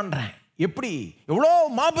சந்தோஷமாக இருக்கலான்றேன். எப்படி எவ்வளோ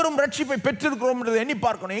மாபெரும் ரட்சிப்பை பெற்றிருக்கிறோம்ன்றதை எண்ணி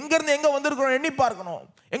பார்க்கணும். எங்கேருந்து எங்கே வந்திருக்கிறோம் எண்ணி பார்க்கணும்.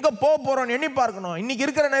 எங்கே போக போகிறோம் எண்ணி பார்க்கணும். இன்னைக்கு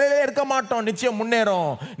இருக்கிற நிலையிலே இருக்க மாட்டோம். நிச்சயம்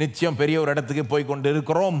முன்னேறோம். நிச்சயம் பெரிய ஒரு இடத்துக்கு போய் கொண்டு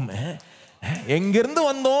இருக்கிறோம். எங்கிருந்து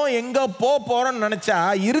வந்தோம் எங்கே போக போகிறோம்னு நினச்சா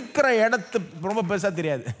இருக்கிற இடத்து ரொம்ப பெருசாக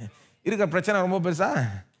தெரியாது. இருக்கிற பிரச்சனை ரொம்ப பெருசா.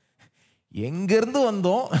 எங்கேருந்து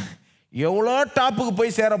வந்தோம், எவ்வளோ டாப்புக்கு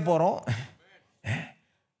போய் சேர போகிறோம்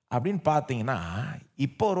அப்படின்னு பார்த்தீங்கன்னா,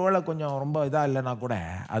 இப்போ ஒரு வேளை கொஞ்சம் ரொம்ப இதாக இல்லைன்னா கூட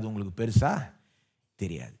அது உங்களுக்கு பெருசாக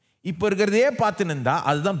தெரியாது. இப்போ இருக்கிறதையே பார்த்து நின்றா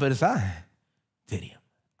அதுதான் பெருசாக தெரியும்.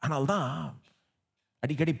 ஆனால்தான்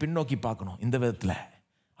அடிக்கடி பின்னோக்கி பார்க்கணும். இந்த விதத்தில்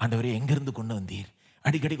ஆண்டவரே எங்கேருந்து கொண்டு வந்தீர்,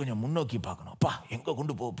 அடிக்கடி கொஞ்சம் முன்னோக்கி பார்க்கணும். அப்பா எங்கே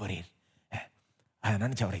கொண்டு போக போறீர், அதை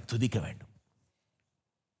நினச்சி அவரை துதிக்க வேண்டும்.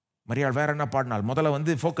 மரியாள் வேற என்ன பாடினாள்?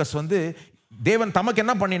 முதல்ல ஃபோக்கஸ் தேவன் தமக்கு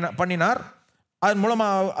என்ன பண்ணினார், அதன்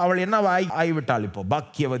மூலமாக அவள் என்ன ஆகிவிட்டாள், இப்போ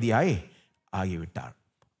பாக்கியவதியாய் ஆகிவிட்டாள்.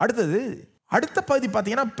 அடுத்த பகுதி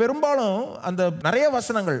பார்த்தீங்கன்னா, பெரும்பாலும் அந்த நிறைய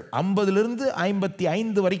வசனங்கள் 50லிருந்து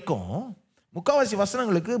 55 வரைக்கும் முக்காவாசி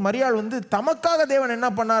வசனங்களுக்கு மரியாள் தமக்காக தேவன் என்ன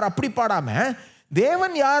பண்ணார் அப்படி பாடாம,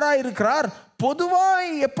 தேவன் யாரா இருக்கிறார்,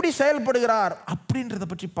 பொதுவாய் எப்படி செயல்படுகிறார் அப்படின்றத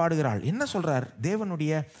பற்றி பாடுகிறாள். என்ன சொல்றார்?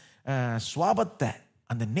 தேவனுடைய சுவாபத்தை,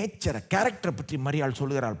 அந்த நேச்சரை, கேரக்டரை பற்றி மரியாள்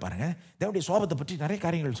சொல்லுகிறாள். பாருங்க, தேவனுடைய சுவாபத்தை பற்றி நிறைய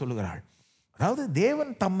காரியங்கள் சொல்லுகிறாள். அதாவது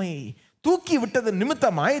தேவன் தம்மை தூக்கி விட்டது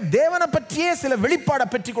நிமித்தமாய் தேவனை பற்றியே சில வெளிப்பாடை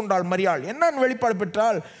பெற்றுக் கொண்டாள் மரியாள். என்ன வெளிப்பாடு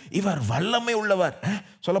பெற்றால், இவர் வல்லமை உள்ளவர்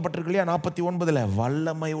சொல்லப்பட்டிருக்கு இல்லையா 49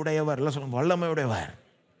 வல்லமை உடையவர். எல்லாம் சொல்லுங்க, வல்லமை உடையவர்,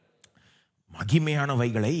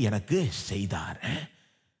 மகிமையானவைகளை எனக்கு செய்தார்.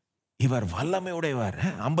 இவர் வல்லமை உடையவர்.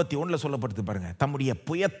 51 சொல்லப்படுது பாருங்க, தம்முடைய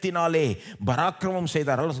புயத்தினாலே பராக்கிரமம்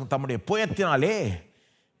செய்தார். தம்முடைய புயத்தினாலே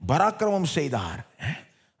பராக்கிரமம் செய்தார்.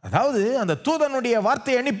 அதாவது அந்த தூதனுடைய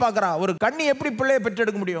வார்த்தையை எண்ணி பார்க்கிறா. ஒரு கண்ணி எப்படி பிள்ளையை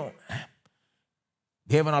பெற்றெடுக்க முடியும்?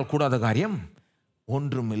 தேவனால் கூடாத காரியம்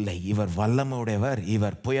ஒன்றும் இல்லை. இவர் வல்லமை உடையவர்,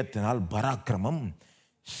 இவர் புயத்தினால் பராக்கிரமம்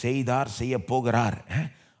செய்தார், செய்ய போகிறார்.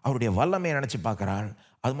 அவருடைய வல்லமையை நினைச்சு பார்க்கிறாள்.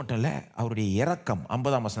 அது மட்டும் இல்லை, அவருடைய இரக்கம்.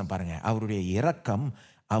 50ஆம் வசனம் பாருங்க, அவருடைய இரக்கம்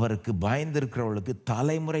அவருக்கு பயந்திருக்கிறவர்களுக்கு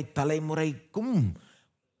தலைமுறை தலைமுறைக்கும்.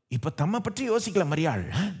 இப்ப தம்மை பற்றி யோசிக்கல மரியாள்,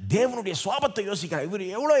 தேவனுடைய சுவாபத்தை யோசிக்கிறார். இவர்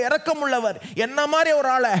எவ்வளவு இரக்கம் உள்ளவர், என்ன மாதிரி ஒரு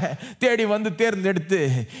ஆளை தேடி தேர்ந்தெடுத்து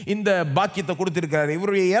இந்த பாக்கியத்தை கொடுத்திருக்கிறார்.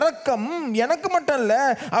 இவருடைய இரக்கம் எனக்கு மட்டும் இல்ல,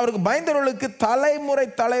 அவருக்கு பயந்தவர்களுக்கு தலைமுறை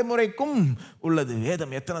தலைமுறைக்கும் உள்ளது.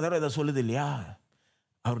 வேதம் எத்தனை தடவை இதை சொல்லுது இல்லையா?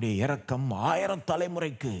 அவருடைய இரக்கம் 1000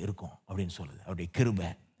 தலைமுறைக்கு இருக்கும் அப்படின்னு சொல்லுது. அவருடைய கிருபை.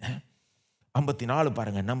 54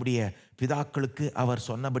 பாருங்க, நம்முடைய பிதாக்களுக்கு அவர்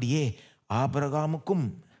சொன்னபடியே ஆபிரகாமுக்கும்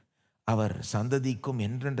அவர் சந்ததிக்கும்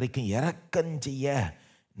என்றென்றைக்கும் இரக்கம் செய்ய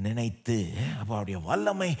நினைத்து. அப்போ அவருடைய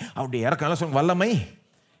வல்லமை, அவருடைய இரக்கம், வல்லமை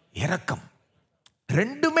இரக்கம்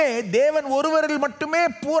ரெண்டுமே தேவன் ஒருவரில் மட்டுமே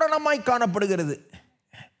பூரணமாய் காணப்படுகிறது.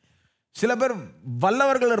 சில பேர்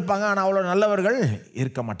வல்லவர்கள் இருப்பாங்க, ஆனால் அவ்வளோ நல்லவர்கள்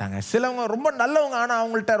இருக்க மாட்டாங்க. சிலவங்க ரொம்ப நல்லவங்க, ஆனால்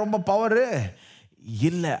அவங்கள்ட்ட ரொம்ப பவரு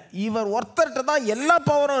இல்லை. இவர் ஒருத்தர்கிட்ட தான் எல்லா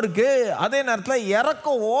பவரும் இருக்கு. அதே நேரத்தில்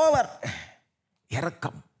இரக்கம் ஓவர்,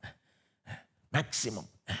 இரக்கம் மேக்சிமம்.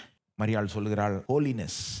 மரியாள் சொல்லுகிறாள்,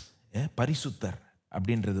 ஹோலினஸ், பரிசுத்தர்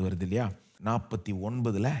அப்படின்றது வருது இல்லையா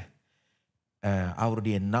 49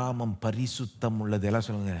 அவருடைய நாமம் பரிசுத்தம் உள்ளது. எல்லாம்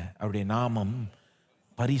சொல்லுங்க, அவருடைய நாமம்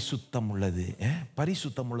பரிசுத்தம் உள்ளது.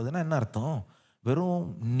 பரிசுத்தம் உள்ளதுன்னா என்ன அர்த்தம்? வெறும்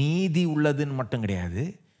நீதி உள்ளதுன்னு மட்டும் கிடையாது.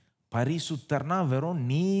 பரிசுத்தர்னா வெறும்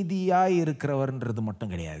நீதியாய் இருக்கிறவர்ன்றது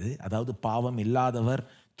மட்டும் கிடையாது. அதாவது பாவம் இல்லாதவர்,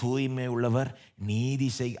 தூய்மை உள்ளவர், நீதி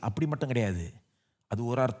அப்படி மட்டும் கிடையாது. அது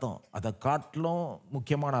ஒரு அர்த்தம். அதை காட்டிலும்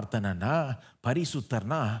முக்கியமான அர்த்தம் என்னன்னா,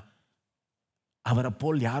 பரிசுத்தர்னா அவரை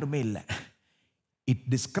போல் யாருமே இல்லை. It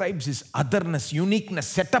describes is அதர்னஸ்,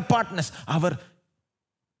 uniqueness, set அப்பார்ட்னஸ். அவர்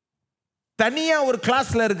தனியா ஒரு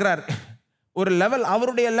கிளாஸ்ல இருக்கிறார், ஒரு லெவல்.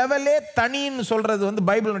 அவருடைய லெவலே தனின்னு சொல்றது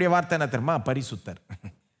பைபிளுடைய வார்த்தை என்ன தெரியுமா? பரிசுத்தர்.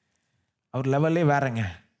 அவர் லெவலே வேறங்க.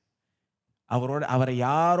 அவரை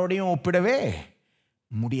யாரோடையும் ஒப்பிடவே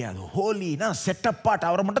முடியாது. ஹோலினா செட் அப்பார்ட்.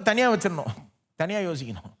 அவரை மட்டும் தனியா வச்சிடணும், தனியாக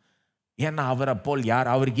யோசிக்கணும். ஏன்னா அவரை போல்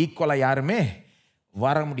அவருக்கு ஈக்குவலாக யாருமே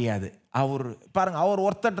வர முடியாது. அவர் பாருங்க, அவர்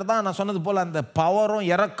ஒருத்தர் தான் நான் சொன்னது போல் அந்த பவரும்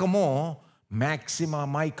இரக்கமும்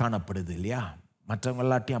மேக்சிமமாய் காணப்படுது இல்லையா? மற்றவங்க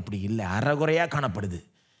எல்லாத்தையும் அப்படி இல்லை, அறகுறையாக காணப்படுது.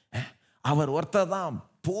 அவர் ஒருத்தர் தான்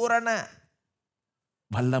பூரண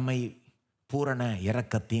வல்லமை, பூரண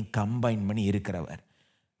இரக்கத்தையும் கம்பைன் பண்ணி இருக்கிறவர்.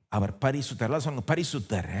 அவர் பரிசுத்தர். சொன்ன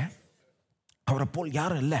பரிசுத்தர், அவரை போல்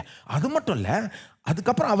யாரும் இல்லை. அது மட்டும் இல்லை,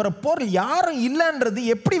 அதுக்கப்புறம் அவரை போல் யாரும் இல்லைன்றது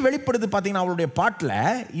எப்படி வெளிப்படுது பார்த்தீங்கன்னா, அவருடைய பாட்டில்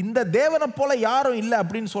இந்த தேவனை போல யாரும் இல்லை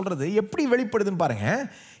அப்படின்னு சொல்றது எப்படி வெளிப்படுதுன்னு பாருங்க.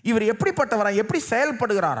 இவர் எப்படிப்பட்டவரா, எப்படி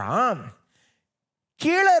செயல்படுகிறாராம்?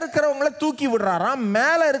 கீழே இருக்கிறவங்கள தூக்கி விடுறாராம்,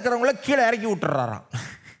 மேலே இருக்கிறவங்கள கீழே இறக்கி விட்டுறாராம்.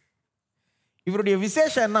 இவருடைய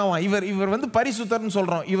விசேஷம் என்னவா? இவர் வந்து பரிசுத்தர்னு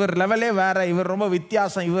சொல்கிறோம். இவர் லெவலே வேறு, இவர் ரொம்ப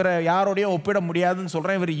வித்தியாசம், இவரை யாரோடையும் ஒப்பிட முடியாதுன்னு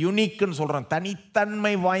சொல்கிறோம். இவர் யூனிக்குன்னு சொல்கிறோம்,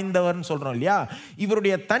 தனித்தன்மை வாய்ந்தவர்னு சொல்கிறோம் இல்லையா?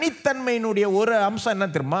 இவருடைய தனித்தன்மையினுடைய ஒரு அம்சம் என்ன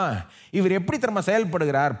தெரியுமா? இவர் எப்படி தெரியுமா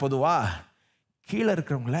செயல்படுகிறார்? பொதுவாக கீழே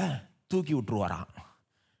இருக்கிறவங்கள தூக்கி விட்டுருவாராம்,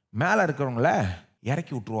 மேலே இருக்கிறவங்கள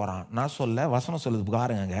இறக்கி விட்டுருவாராம். நான் சொல்ல வசனம் சொல்லுது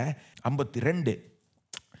பாருங்க, 52.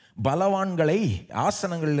 பலவான்களை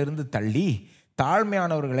ஆசனங்களிலிருந்து தள்ளி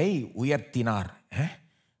தாழ்மையானவர்களை உயர்த்தினார்.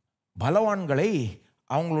 பலவான்களை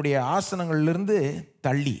அவங்களுடைய ஆசனங்களிலிருந்து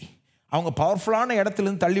தள்ளி, அவங்க பவர்ஃபுல்லான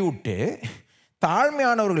இடத்துலேருந்து தள்ளி விட்டு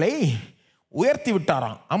தாழ்மையானவர்களை உயர்த்தி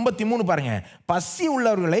விட்டாராம். 53 பாருங்க, பசி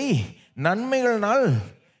உள்ளவர்களை நன்மைகளினால்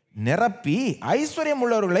நிரப்பி ஐஸ்வர்யம்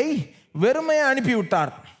உள்ளவர்களை வெறுமையை அனுப்பி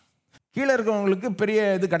விட்டார். கீழே இருக்கவங்களுக்கு பெரிய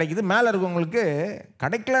இது கிடைக்குது, மேலே இருக்கவங்களுக்கு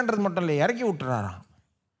கிடைக்கலன்றது மட்டும் இல்லை, இறக்கி விட்டுறாராம்.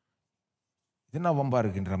 இது என்ன வம்பா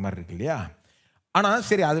இருக்குன்ற மாதிரி இருக்கு இல்லையா? ஆனால்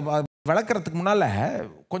சரி, அது விளக்கிறதுக்கு முன்னால்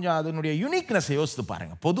கொஞ்சம் அதனுடைய யூனிக்னஸை யோசித்து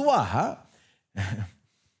பாருங்கள். பொதுவாக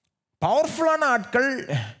பவர்ஃபுல்லான ஆட்கள்,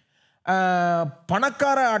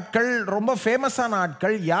 பணக்கார ஆட்கள், ரொம்ப ஃபேமஸான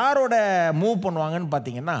ஆட்கள் யாரோட மூவ் பண்ணுவாங்கன்னு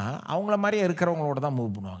பார்த்தீங்கன்னா அவங்கள மாதிரியே இருக்கிறவங்களோட தான்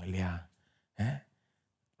மூவ் பண்ணுவாங்க இல்லையா?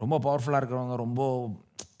 ரொம்ப பவர்ஃபுல்லாக இருக்கிறவங்க, ரொம்ப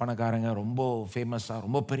பணக்காரங்க, ரொம்ப ஃபேமஸாக,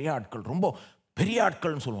 ரொம்ப பெரிய ஆட்கள், ரொம்ப பெரிய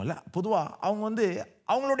ஆட்கள்னு சொல்லுவோம்ல, பொதுவாக அவங்க வந்து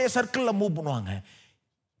அவங்களுடைய சர்க்கிளில் மூவ் பண்ணுவாங்க.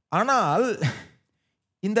 ஆனால்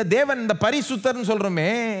இந்த தேவன், இந்த பரிசுத்தர்னு சொல்கிறோமே,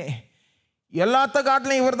 எல்லாத்த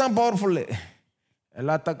காட்டிலையும் இவர் தான் பவர்ஃபுல்லு,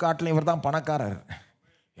 எல்லாத்த காட்டிலையும் இவர் தான் பணக்காரர்,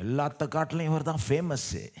 எல்லாத்த காட்டிலையும் இவர் தான்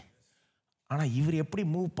ஃபேமஸ்ஸு. ஆனால் இவர் எப்படி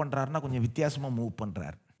மூவ் பண்ணுறாருன்னா கொஞ்சம் வித்தியாசமாக மூவ்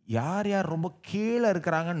பண்ணுறார். யார் யார் ரொம்ப கீழே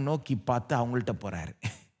இருக்கிறாங்கன்னு நோக்கி பார்த்து அவங்கள்ட்ட போகிறார்.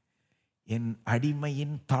 என்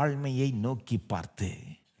அடிமையின் தாழ்மையை நோக்கி பார்த்து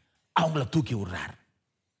அவங்கள தூக்கி விடுறார்,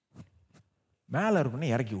 மேலே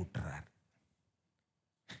இருக்கணும் இறக்கி விட்டுறார்,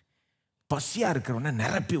 பசியாக இருக்கிறவனை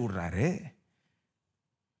நிரப்பி விடுறாரு,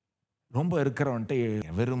 ரொம்ப இருக்கிறவன்ட்ட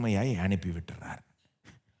வெறுமையாய் அனுப்பி விட்டுறார்.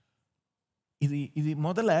 இது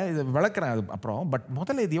முதல்ல இதை விளக்குறேன் அது அப்புறம். பட்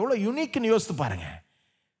முதல்ல இது எவ்வளோ யூனிக்னு யோசித்து பாருங்க.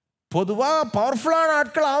 பொதுவாக பவர்ஃபுல்லான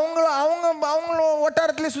ஆட்கள் அவங்களும்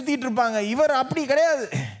வட்டாரத்திலே சுற்றிட்டு இருப்பாங்க. இவர் அப்படி கிடையாது.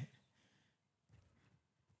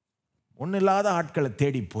 ஒன்றும் இல்லாத ஆட்களை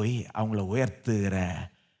தேடி போய் அவங்கள உயர்த்துகிற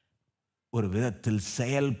ஒரு விதத்தில்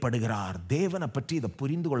செயல்படுகிறார். தேவனை பற்றி இதை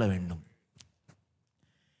புரிந்து கொள்ள வேண்டும்.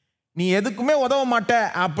 நீ எதுக்குமே உதவ மாட்ட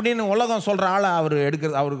அப்படின்னு உலகம் சொல்கிற ஆளை அவர்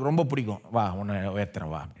எடுக்கிறது அவருக்கு ரொம்ப பிடிக்கும். வா உன்னை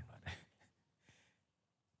உயர்த்துறேன் வா அப்படின்னு.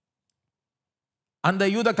 அந்த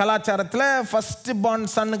யூத கலாச்சாரத்தில் ஃபர்ஸ்ட் பார்ன்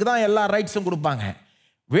சன்னுக்கு தான் எல்லா ரைட்ஸும் கொடுப்பாங்க.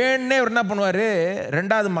 வேணே அவர் என்ன பண்ணுவார்,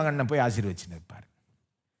 2வது மகனை போய் ஆசீர்வச்சின்னு இருப்பார்.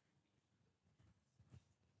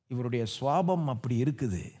 இவருடைய சுவாபம் அப்படி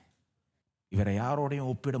இருக்குது. இவரை யாரோடையும்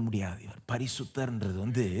ஒப்பிட முடியாது. இவர் பரிசுத்தர்ன்றது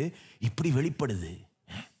வந்து இப்படி வெளிப்படுது.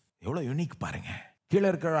 எவ்வளோ யூனிக் பாருங்க. கீழே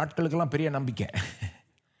இருக்கிற ஆட்களுக்கெல்லாம் பெரிய நம்பிக்கை,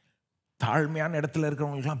 தாழ்மையான இடத்துல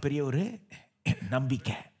இருக்கிறவங்களுக்கெல்லாம் பெரிய ஒரு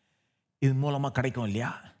நம்பிக்கை இது மூலமாக கிடைக்கும்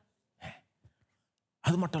இல்லையா?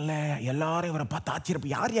 அது மட்டும் இல்லை, எல்லாரும் இவரை பார்த்து ஆச்சரியப்ப,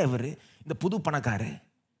 யார் இவர்? இந்த புது பணக்காரர்,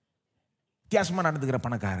 வித்தியாசமாக நடந்துக்கிற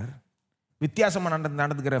பணக்காரர், வித்தியாசமாக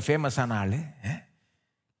நடந்துக்கிற ஃபேமஸான ஆள்.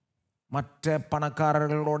 மற்ற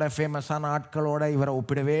பணக்காரர்களோட ஃபேமஸான ஆட்களோட இவரை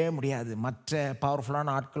ஒப்பிடவே முடியாது. மற்ற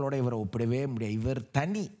பவர்ஃபுல்லான ஆட்களோட இவரை ஒப்பிடவே முடியாது. இவர்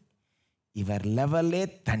தனி, இவர் லெவலே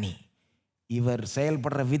தனி, இவர்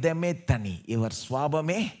செயல்படுற விதமே தனி, இவர்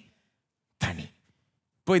சுவாபமே தனி.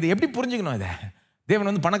 இப்போ இதை எப்படி புரிஞ்சுக்கணும்? இதை தேவன்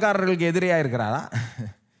வந்து பணக்காரர்களுக்கு எதிரியாக இருக்கிறாரா?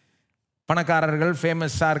 பணக்காரர்கள்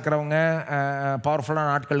ஃபேமஸாக இருக்கிறவங்க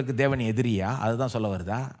பவர்ஃபுல்லான ஆட்களுக்கு தேவன் எதிரியா? அதுதான் சொல்ல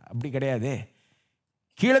வருதா? அப்படி கிடையாது.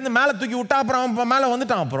 கீழேருந்து மேலே தூக்கி விட்டா அப்புறம் அவன் மேலே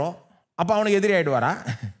வந்துட்டான், அப்போ அவனுக்கு எதிரி ஆகிடுவாரா?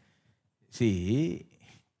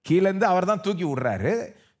 கீழேருந்து அவர் தான் தூக்கி விடுறாரு,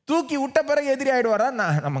 தூக்கி விட்ட பிறகு எதிரி ஆகிடுவாரா?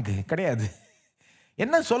 நமக்கு கிடையாது.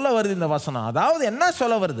 என்ன சொல்ல வருது இந்த வசனம்? அதாவது என்ன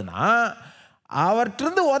சொல்ல வருதுன்னா,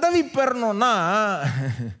 அவர்கிட்ட உதவி பெறணும்னா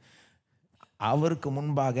அவருக்கு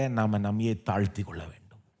முன்பாக நாம் நம்மையே தாழ்த்தி கொள்ள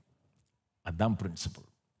வேண்டும். அதுதான் பிரின்சிபல்.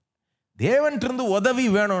 தேவன்கிட்ட உதவி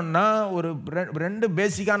வேணும்னா ஒரு 2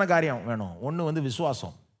 பேசிக்கான காரியம் வேணும். ஒன்று வந்து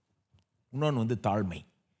விசுவாசம், இன்னொன்று வந்து தாழ்மை.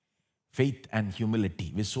 Faith and humility.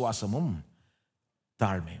 விசுவாசமும்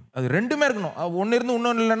தாழ்மையும், அது 2மே இருக்கணும். ஒன்று இருந்து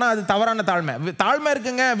இன்னொன்று இல்லைன்னா அது தவறான தாழ்மை. தாழ்மை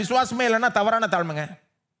இருக்குங்க, விசுவாசமே இல்லைன்னா தவறான தாழ்மைங்க.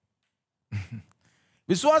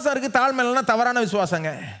 விசுவாசம் இருக்குது, தாழ்மை இல்லைன்னா தவறான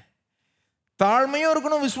விசுவாசங்க. தாழ்மையும்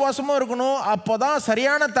இருக்கணும், விசுவாசமும் இருக்கணும். அப்போதான்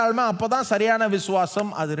சரியான தாழ்மை, அப்போதான் சரியான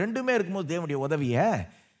விசுவாசம். அது 2மே இருக்கும்போது தேவனுடைய உதவியை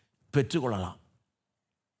பெற்றுக்கொள்ளலாம்.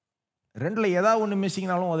 2ல் ஏதாவது ஒன்று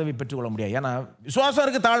மிஸ்ஸிங்னாலும் உதவி பெற்றுக்கொள்ள முடியாது. ஏன்னா விசுவாசம்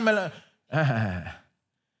இருக்குது, தாழ்மை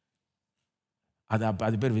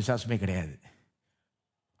அது பேர் விசுவாசமே கிடையாது.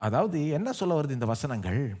 அதாவது என்ன சொல்ல வருது இந்த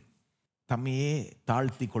வசனங்கள்? தம்மையே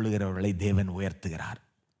தாழ்த்தி கொள்ளுகிறவர்களை தேவன் உயர்த்துகிறார்.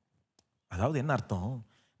 அதாவது என்ன அர்த்தம்?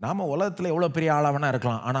 நாம் உலகத்தில் எவ்வளோ பெரிய ஆளாவனா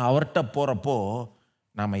இருக்கலாம், ஆனால் அவர்கிட்ட போகிறப்போ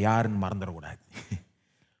நாம் யாருன்னு மறந்துடக்கூடாது.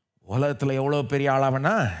 உலகத்தில் எவ்வளோ பெரிய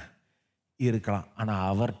ஆளாவனா இருக்கலாம், ஆனால்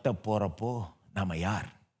அவர்கிட்ட போகிறப்போ நம்ம யார்?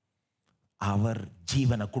 அவர்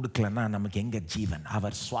ஜீவனை கொடுக்கலன்னா நமக்கு எங்கே ஜீவன்?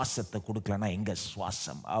 அவர் சுவாசத்தை கொடுக்கலன்னா எங்கே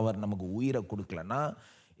சுவாசம்? அவர் நமக்கு உயிரை கொடுக்கலன்னா,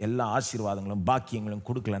 எல்லா ஆசீர்வாதங்களும் பாக்கியங்களும்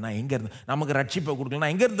கொடுக்கலன்னா எங்கேருந்து? நமக்கு ரட்சிப்பை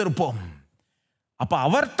கொடுக்கலன்னா எங்கேருந்து இருப்போம்? அப்போ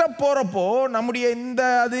அவர்கிட்ட போகிறப்போ நம்முடைய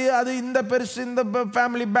இந்த பெருசு, இந்த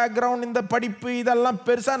ஃபேமிலி பேக்ரவுண்ட், இந்த படிப்பு, இதெல்லாம்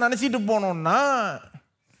பெருசாக நினச்சிட்டு போனோம்னா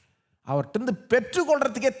அவர்கிட்ட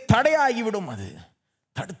பெற்றுக்கொள்றதுக்கே தடையாகிவிடும். அது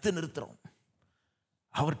தடுத்து நிறுத்துறோம்.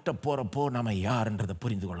 அவர்கிட்ட போகிறப்போ நம்ம யாருன்றதை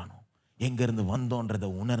புரிந்து கொள்ளணும். எங்கேருந்து வந்தோன்றதை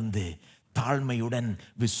உணர்ந்து தாழ்மையுடன்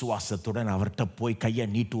விசுவாசத்துடன் அவர்கிட்ட போய் கையை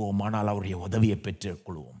நீட்டுவோமானால் அவருடைய உதவியை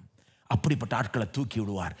பெற்றுக்கொள்வோம். அப்படிப்பட்ட ஆட்களை தூக்கி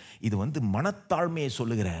விடுவார். இது மனத்தாழ்மையை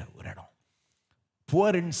சொல்லுகிற ஒரு இடம்.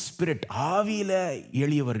 புவர் இன் ஸ்பிரிட், ஆவியில்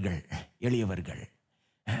எளியவர்கள்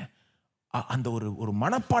அந்த ஒரு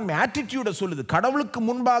மனப்பான்மை, ஆட்டிடியூடை சொல்லுது. கடவுளுக்கு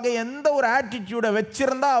முன்பாக எந்த ஒரு ஆட்டிடியூடை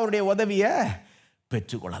வச்சிருந்தா அவருடைய உதவியை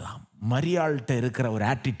பெற்றுக்கொள்ளலாம். மரியாள்கிட்ட இருக்கிற ஒரு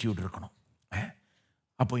ஆட்டிடியூட் இருக்கணும்.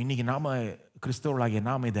 அப்போ இன்றைக்கி நாம் கிறிஸ்தவர்களாகிய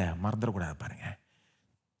நாம் இதை மறந்துடக்கூடாது. பாருங்க,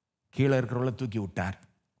 கீழே இருக்கிறவங்கள தூக்கி விட்டார்.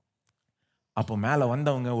 அப்போ மேலே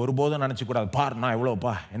வந்தவங்க ஒருபோதும் நினச்சிக்கூடாது, பார் நான்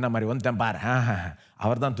எவ்வளோப்பா என்ன மாதிரி வந்துட்டேன் பார்.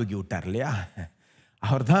 அவர் தான் தூக்கி விட்டார் இல்லையா?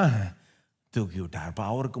 அவர் தான் தூக்கி விட்டார். அப்போ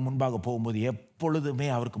அவருக்கு முன்பாக போகும்போது எப்பொழுதுமே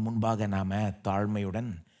அவருக்கு முன்பாக நாம்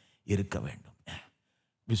தாழ்மையுடன் இருக்க வேண்டும்.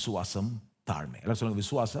 விசுவாசம், தாழ்மை. எல்லாம் சொல்லுங்கள்,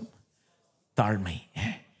 விசுவாசம், தாழ்மை.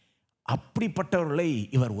 அப்படிப்பட்டவர்களை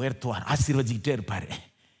இவர் உயர்த்துவார், ஆசீர்வதிக்கிட்டே இருப்பார்.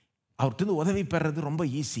 அவர்கிட்ட உதவி பெறது ரொம்ப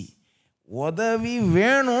ஈஸி. உதவி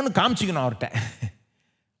வேணும்னு காமிச்சிக்கணும் அவர்கிட்ட,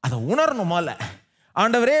 அதை உணரணும். முதல்ல,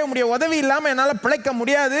 ஆண்டவரே உம்முடைய உதவி இல்லாமல் என்னால் பிழைக்க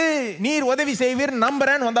முடியாது, நீர் உதவி செய்வீர்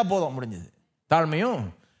நம்புறேன்னு வந்தால் போதும், முடிஞ்சது. தாழ்மையும்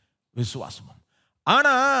விசுவாசமும்.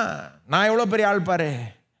 ஆனால் நான் எவ்வளோ பெரிய ஆள் பாரு,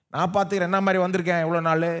 நான் பார்த்துக்கிறேன், என்ன மாதிரி வந்திருக்கேன் எவ்வளோ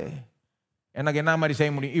நாள், எனக்கு என்ன மாதிரி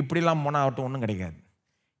செய்ய முடியும், இப்படிலாம் போனால் அவர்கிட்ட ஒன்றும் கிடைக்காது.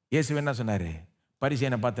 இயேசு என்ன சொன்னார்?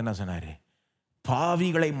 பரிசேயனை பார்த்து என்ன சொன்னார்?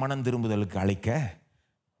 பாவிகளை மனம் திரும்புதலுக்கு அழைக்க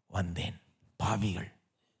வந்தேன். பாவிகள்,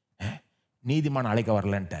 நீதிமான் அழைக்க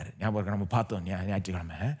வரலன்ட்டார். ஞாபகம் நம்ம பார்த்தோம்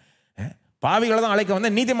ஞாயிற்றுக்கிழமை. பாவிகளை தான் அழைக்க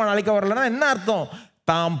வந்தேன், நீதிமான் அழைக்க வரலன்னா என்ன அர்த்தம்?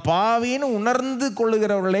 தாம் பாவின்னு உணர்ந்து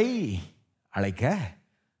கொள்ளுகிறவர்களை அழைக்க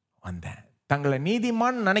வந்தேன். தங்களை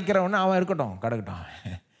நீதிமான் நினைக்கிறவன அவன் இருக்கட்டும், கிடக்கட்டும்,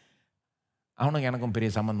 அவனுக்கு எனக்கும் பெரிய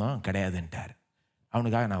சம்பந்தம் கிடையாதுன்ட்டார்.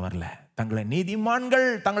 அவனுக்காக நான் வரல. தங்களை நீதிமான்கள்,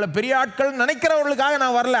 தங்களை பெரிய ஆட்கள் நினைக்கிறவர்களுக்காக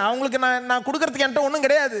நான் வரல. அவங்களுக்கு நான் கொடுக்கறதுக்கு என்கிட்ட ஒன்றும்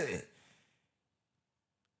கிடையாது.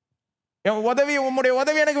 என் உதவி, உம்முடைய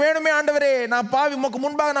உதவி எனக்கு வேணுமே ஆண்டவரே, நான் பாவி, உமக்கு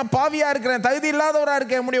முன்பாக நான் பாவியா இருக்கிறேன், தகுதி இல்லாதவராக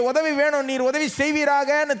இருக்கேன், உம்முடைய உதவி வேணும், நீர் உதவி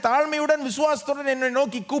செய்வீராக. தாழ்மையுடன் விசுவாசத்துடன் என்னை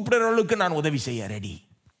நோக்கி கூப்பிடுறவர்களுக்கு நான் உதவி செய்ய ரெடி.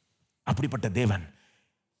 அப்படிப்பட்ட தேவன்.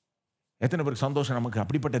 எத்தனை பேருக்கு சந்தோஷம் நமக்கு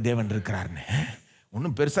அப்படிப்பட்ட தேவன் இருக்கிறார்னு.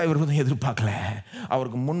 ஒன்றும் பெருசாக இவருக்கும் எதிர்பார்க்கல.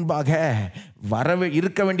 அவருக்கு முன்பாக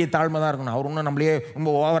இருக்க வேண்டிய தாழ்மை தான் இருக்கணும். அவர் ஒன்றும் நம்மளையே ரொம்ப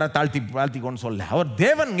ஓவராக தாழ்த்திக்கோன்னு சொல்ல. அவர்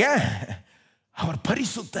தேவன்ங்க, அவர்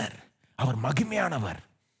பரிசுத்தர், அவர் மகிமையானவர்.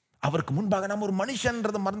 அவருக்கு முன்பாக நம்ம ஒரு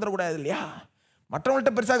மனுஷன்றதை மறந்துடக்கூடாது இல்லையா?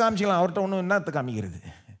 மற்றவங்கள்ட்ட பெருசாக காமிச்சிக்கலாம், அவர்கிட்ட ஒன்றும் என்னத்தை காமிக்கிறது?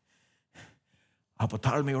 அப்போ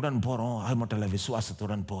தாழ்மையுடன் போகிறோம். அது மட்டும் இல்லை,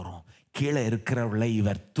 விசுவாசத்துடன் போகிறோம். கீழே இருக்கிறவர்களை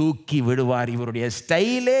இவர் தூக்கி விடுவார். இவருடைய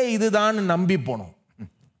ஸ்டைலே இதுதான் நம்பி போனோம்.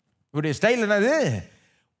 இவருடைய ஸ்டைல் என்னது?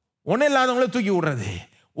 ஒன்றும் இல்லாதவங்கள தூக்கி விடுறது,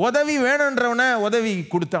 உதவி வேணுன்றவனை உதவி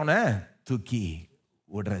கொடுத்தவனை தூக்கி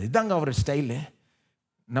விடுறது. இதாங்க அவர் ஸ்டைலு.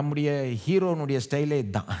 நம்முடைய ஹீரோனுடைய ஸ்டைலே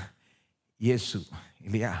இதுதான், இயேசு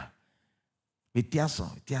இல்லையா?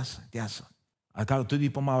 வித்தியாசம் வித்தியாசம் வித்தியாசம். அதுக்காக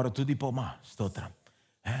துதிப்போமா, அவரை துதிப்போமா? ஸ்தோத்திரம்.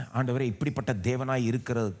 ஆண்டவரே, இப்படிப்பட்ட தேவனாய்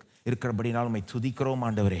இருக்கிறபடினால் உம்மை துதிக்கிறோம்.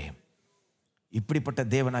 ஆண்டவரே, இப்படிப்பட்ட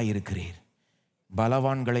தேவனாய் இருக்கிறீர்.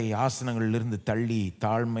 பலவான்களை ஆசனங்களிலிருந்து தள்ளி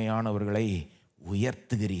தாழ்மையானவர்களை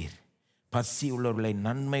உயர்த்துகிறீர். பசி உள்ளவர்களை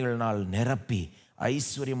நன்மைகளினால் நிரப்பி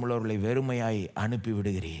ஐஸ்வர்யம் உள்ளவர்களை வெறுமையாய்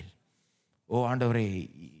அனுப்பிவிடுகிறீர். ஓ ஆண்டவரே,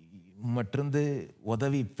 உம்மிட்டிருந்து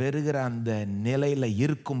உதவி பெறுகிற அந்த நிலையில்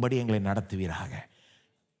இருக்கும்படி எங்களை நடத்துவீராக.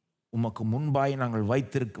 உமக்கு முன்பாய் நாங்கள்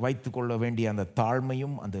வைத்து கொள்ள வேண்டிய அந்த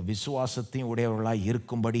தாழ்மையும் அந்த விசுவாசத்தையும் உடையவர்களாய்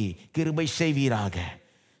இருக்கும்படி கிருபை செய்வீராக.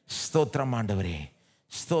 ஸ்தோத்திரம் ஆண்டவரே,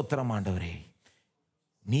 ஸ்தோத்திரம் ஆண்டவரே.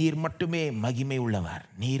 நீர் மட்டுமே மகிமை உள்ளவர்,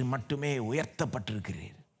 நீர் மட்டுமே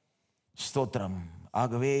உயர்த்தப்பட்டிருக்கிறீர். ஸ்தோத்திரம்.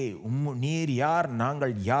 ஆகவே நீர் யார்,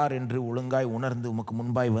 நாங்கள் யார் என்று ஒழுங்காய் உணர்ந்து உமக்கு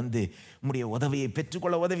முன்பாய் வந்து உம்முடைய உதவியை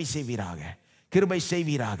பெற்றுக்கொள்ள உதவி செய்வீராக, கிருபை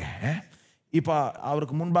செய்வீராக. இப்போ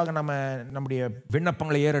அவருக்கு முன்பாக நம்முடைய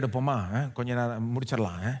விண்ணப்பங்களை ஏறெடுப்போமா? கொஞ்சம் நேரம்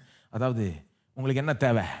முடிச்சிடலாம். அதாவது உங்களுக்கு என்ன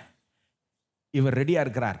தேவை? இவர் ரெடியாக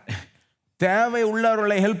இருக்கிறார். தேவை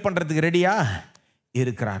உள்ளவர்களை ஹெல்ப் பண்ணுறதுக்கு ரெடியாக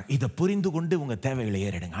இருக்கிறார். இதை புரிந்து கொண்டு உங்கள் தேவைகளை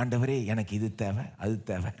ஏறிடுங்க. ஆண்டவரே, எனக்கு இது தேவை, அது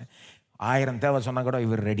தேவை. 1000 தேவை சொன்னால் கூட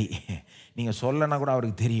இவர் ரெடி. நீங்கள் சொல்லனா கூட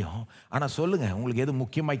அவருக்கு தெரியும். ஆனால் சொல்லுங்கள், உங்களுக்கு எது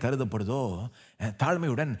முக்கியமாய் கருதப்படுதோ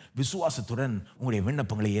தாழ்மையுடன் விசுவாசத்துடன் உங்களுடைய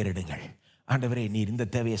விண்ணப்பங்களை ஏறிடுங்கள். ஆண்டவரே, நீர் இந்த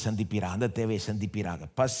தேவையை சந்திப்பீரா, அந்த தேவையை சந்திப்பீராக.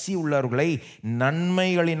 பசி உள்ளவர்களை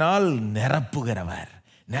நன்மைகளினால் நிரப்புகிறவர்.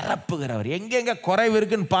 எங்கெங்க குறைவு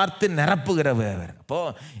இருக்குன்னு பார்த்து நிரப்புகிறவர். அப்போ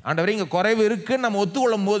ஆண்டவரே, இங்கே குறைவு இருக்குன்னு நம்ம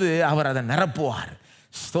ஒத்துக்கொள்ளும் போது அவர் அதை நிரப்புவார்.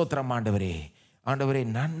 ஸ்தோத்திரம் ஆண்டவரே. ஆண்டவரே,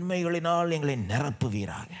 நன்மைகளினால் எங்களை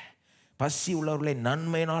நிரப்புவீராக. பசி உள்ளவர்களை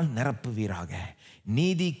நன்மையினால் நிரப்புவீராக.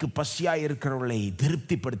 நீதிக்கு பசியாய் இருக்கிறவர்களை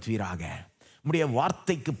திருப்திப்படுத்துவீராக. உம்முடைய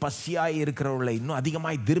வார்த்தைக்கு பசியாய் இருக்கிறவர்களை இன்னும்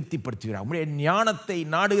அதிகமாய் திருப்திப்படுத்துவீராக. உம்முடைய ஞானத்தை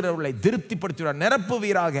நாடுகிறவர்களை திருப்திப்படுத்துவீராக,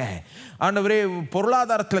 நிரப்புவீராக. ஆண்டவரே,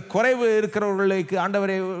 பொருளாதாரத்தில் குறைவு இருக்கிறவர்களுக்கு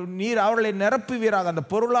ஆண்டவரே நீர் அவர்களை நிரப்புவீராக. அந்த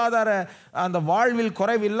பொருளாதார அந்த வாழ்வில்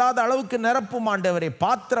குறைவு இல்லாத அளவுக்கு நிரப்பும் ஆண்டவரே.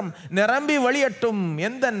 பாத்திரம் நிரம்பி வழியட்டும்,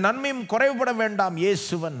 எந்த நன்மையும் குறைவுபட வேண்டாம்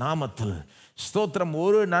இயேசுவின் நாமத்தில். ஸ்தோத்திரம்.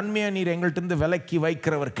 ஒரு நன்மையை நீர் எங்கள்கிட்ட விலக்கி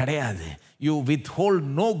வைக்கிறவர் கிடையாது. You withhold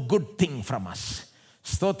no good thing from us.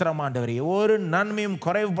 ஸ்தோத்திரம் ஆண்டவரே. ஒரு நன்மையும்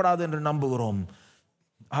குறைவுபடாது என்று நம்புகிறோம்.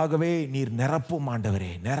 ஆகவே நீர் நிரப்பும் ஆண்டவரே,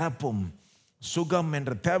 நிரப்பும். சுகம்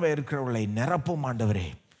என்ற தேவை இருக்கிறவர்களை நிரப்பும் ஆண்டவரே.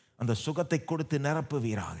 அந்த சுகத்தை கொடுத்து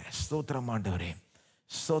நிரப்புவீராக. ஸ்தோத்திரம் ஆண்டவரே,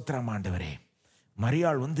 ஸ்தோத்திரம் ஆண்டவரே.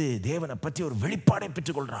 மரியாள் தேவனை பற்றி ஒரு வெளிப்பாடை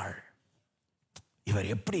பெற்றுக்கொள்கிறாள்.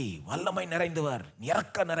 இவர் எப்படி வல்லமை நிறைந்தவர்,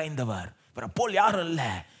 இரக்க நிறைந்தவர், இவரை போல் யாரும்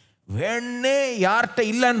இல்லை. வேணே யார்கிட்ட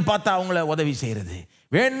இல்லைன்னு பார்த்தா அவங்கள உதவி செய்யறது,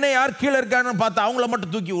 வேணே யார் கீழே இருக்கான்னு பார்த்தா அவங்கள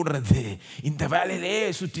மட்டும் தூக்கி விடுறது, இந்த வேலையிலே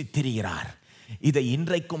சுற்றி திரிகிறார். இதை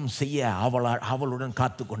இன்றைக்கும் செய்ய அவளுடன்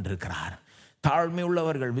காத்து கொண்டிருக்கிறார். தாழ்மை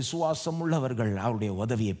உள்ளவர்கள், விசுவாசம் உள்ளவர்கள் அவருடைய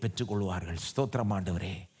உதவியை பெற்றுக்கொள்வார்கள். ஸ்தோத்திரம்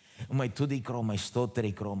ஆண்டவரே. உம்மை துதிக்கிறோம், உம்மை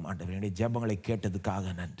ஸ்தோத்தரிக்கிறோம் ஆண்டவரே. என்னுடைய ஜெபங்களை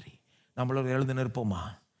கேட்டதுக்காக நன்றி. நம்மளோட எழுந்து நிற்போமா?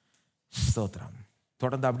 ஸ்தோத்திரம்.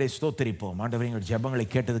 தொடர்ந்து அப்படியே ஸ்தோத்தரிப்போம். ஆண்டவரே, எங்கள் ஜெபங்களை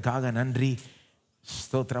கேட்டதுக்காக நன்றி.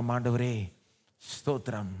 ஸ்தோத்திரம் ஆண்டவரே,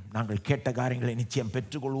 ஸ்தோத்திரம். நாங்கள் கேட்ட காரியங்களை நிச்சயம்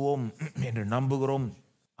பெற்றுக்கொள்வோம் என்று நம்புகிறோம்.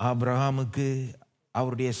 ஆபிரகாமுக்கு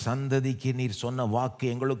அவருடைய சந்ததிக்கு நீர் சொன்ன வாக்கு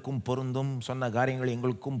எங்களுக்கும் பொருந்தும், சொன்ன காரியங்கள்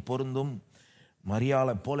எங்களுக்கும் பொருந்தும்.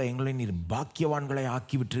 மரியாளை போல எங்களை நீர் பாக்கியவான்களை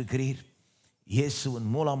ஆக்கிவிட்டிருக்கிறீர். இயேசுவின்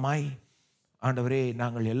மூலமாய் ஆண்டவரே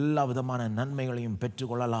நாங்கள் எல்லா விதமான நன்மைகளையும்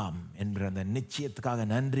பெற்றுக்கொள்ளலாம் என்ற அந்த நிச்சயத்துக்காக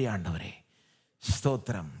நன்றி ஆண்டவரே.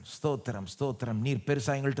 ஸ்தோத்திரம், ஸ்தோத்திரம், ஸ்தோத்திரம். நீர்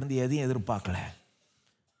பெருசாக எங்கள்கிட்ட இருந்து எதையும் எதிர்பார்க்கல,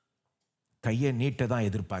 கையை நீட்ட தான்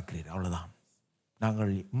எதிர்பார்க்கிறீர், அவ்வளோதான்.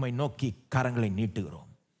 நாங்கள் உம்மை நோக்கி கரங்களை நீட்டுகிறோம்.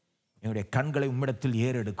 எங்களுடைய கண்களை உம்மிடத்தில்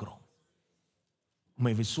ஏறெடுக்கிறோம்.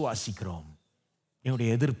 உம்மை விசுவாசிக்கிறோம்.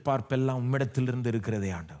 எங்களுடைய எதிர்பார்ப்பெல்லாம் உம்மிடத்திலிருந்து இருக்கிறதே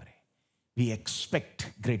ஆண்டவரே. we expect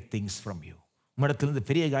great things from you. உம்மிடத்திலிருந்து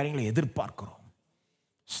பெரிய காரியங்களை எதிர்பார்க்கிறோம்.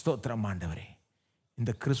 ஸ்தோத்திரம் ஆண்டவரே.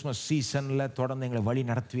 இந்த கிறிஸ்மஸ் சீசனில் தொடர்ந்து எங்களை வழி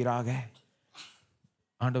நடத்துவீராக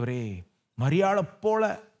ஆண்டவரே. மரியாளை போல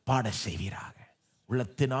பாட செய்வீராக.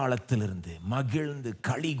 உள்ளத்தின் ஆழத்திலிருந்து மகிழ்ந்து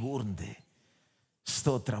களி கூர்ந்து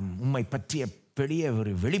ஸ்தோத்திரம் உம்மை பற்றிய பெரிய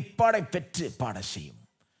ஒரு வெளிப்பாடை பெற்று பாட செய்யும்.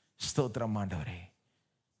 ஸ்தோத்திரம் ஆண்டவரே.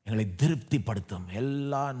 எங்களை திருப்திப்படுத்தும்.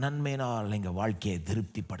 எல்லா நன்மையினால் எங்கள் வாழ்க்கையை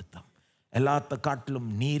திருப்திப்படுத்தும். எல்லாத்த காட்டிலும்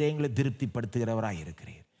நீரே எங்களை திருப்திப்படுத்துகிறவராக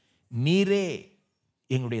இருக்கிறீர். நீரே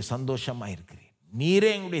எங்களுடைய சந்தோஷமாக இருக்கிறீர். நீரே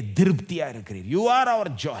எங்களுடைய திருப்தியாக இருக்கிறீர். You are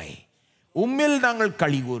our Joy. உம்மில் நாங்கள்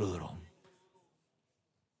களி கூறுகிறோம்.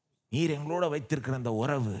 நீர் எங்களோட வைத்திருக்கிற அந்த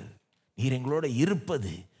உறவு, நீர் எங்களோட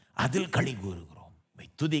இருப்பது, அதில் களி கூறுகிறோம்.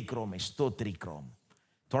 துதிக்கிறோம், ஸ்தோத்திரிக்கிறோம்.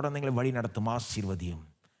 தொடர்ந்து எங்களை வழி நடத்தும் ஆசீர்வதியும்.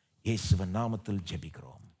 இயேசுவின் நாமத்தில்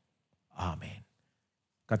ஜெபிக்கிறோம். ஆமேன்.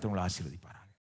 கர்த்தர் உங்களை ஆசீர்வதிப்பார்.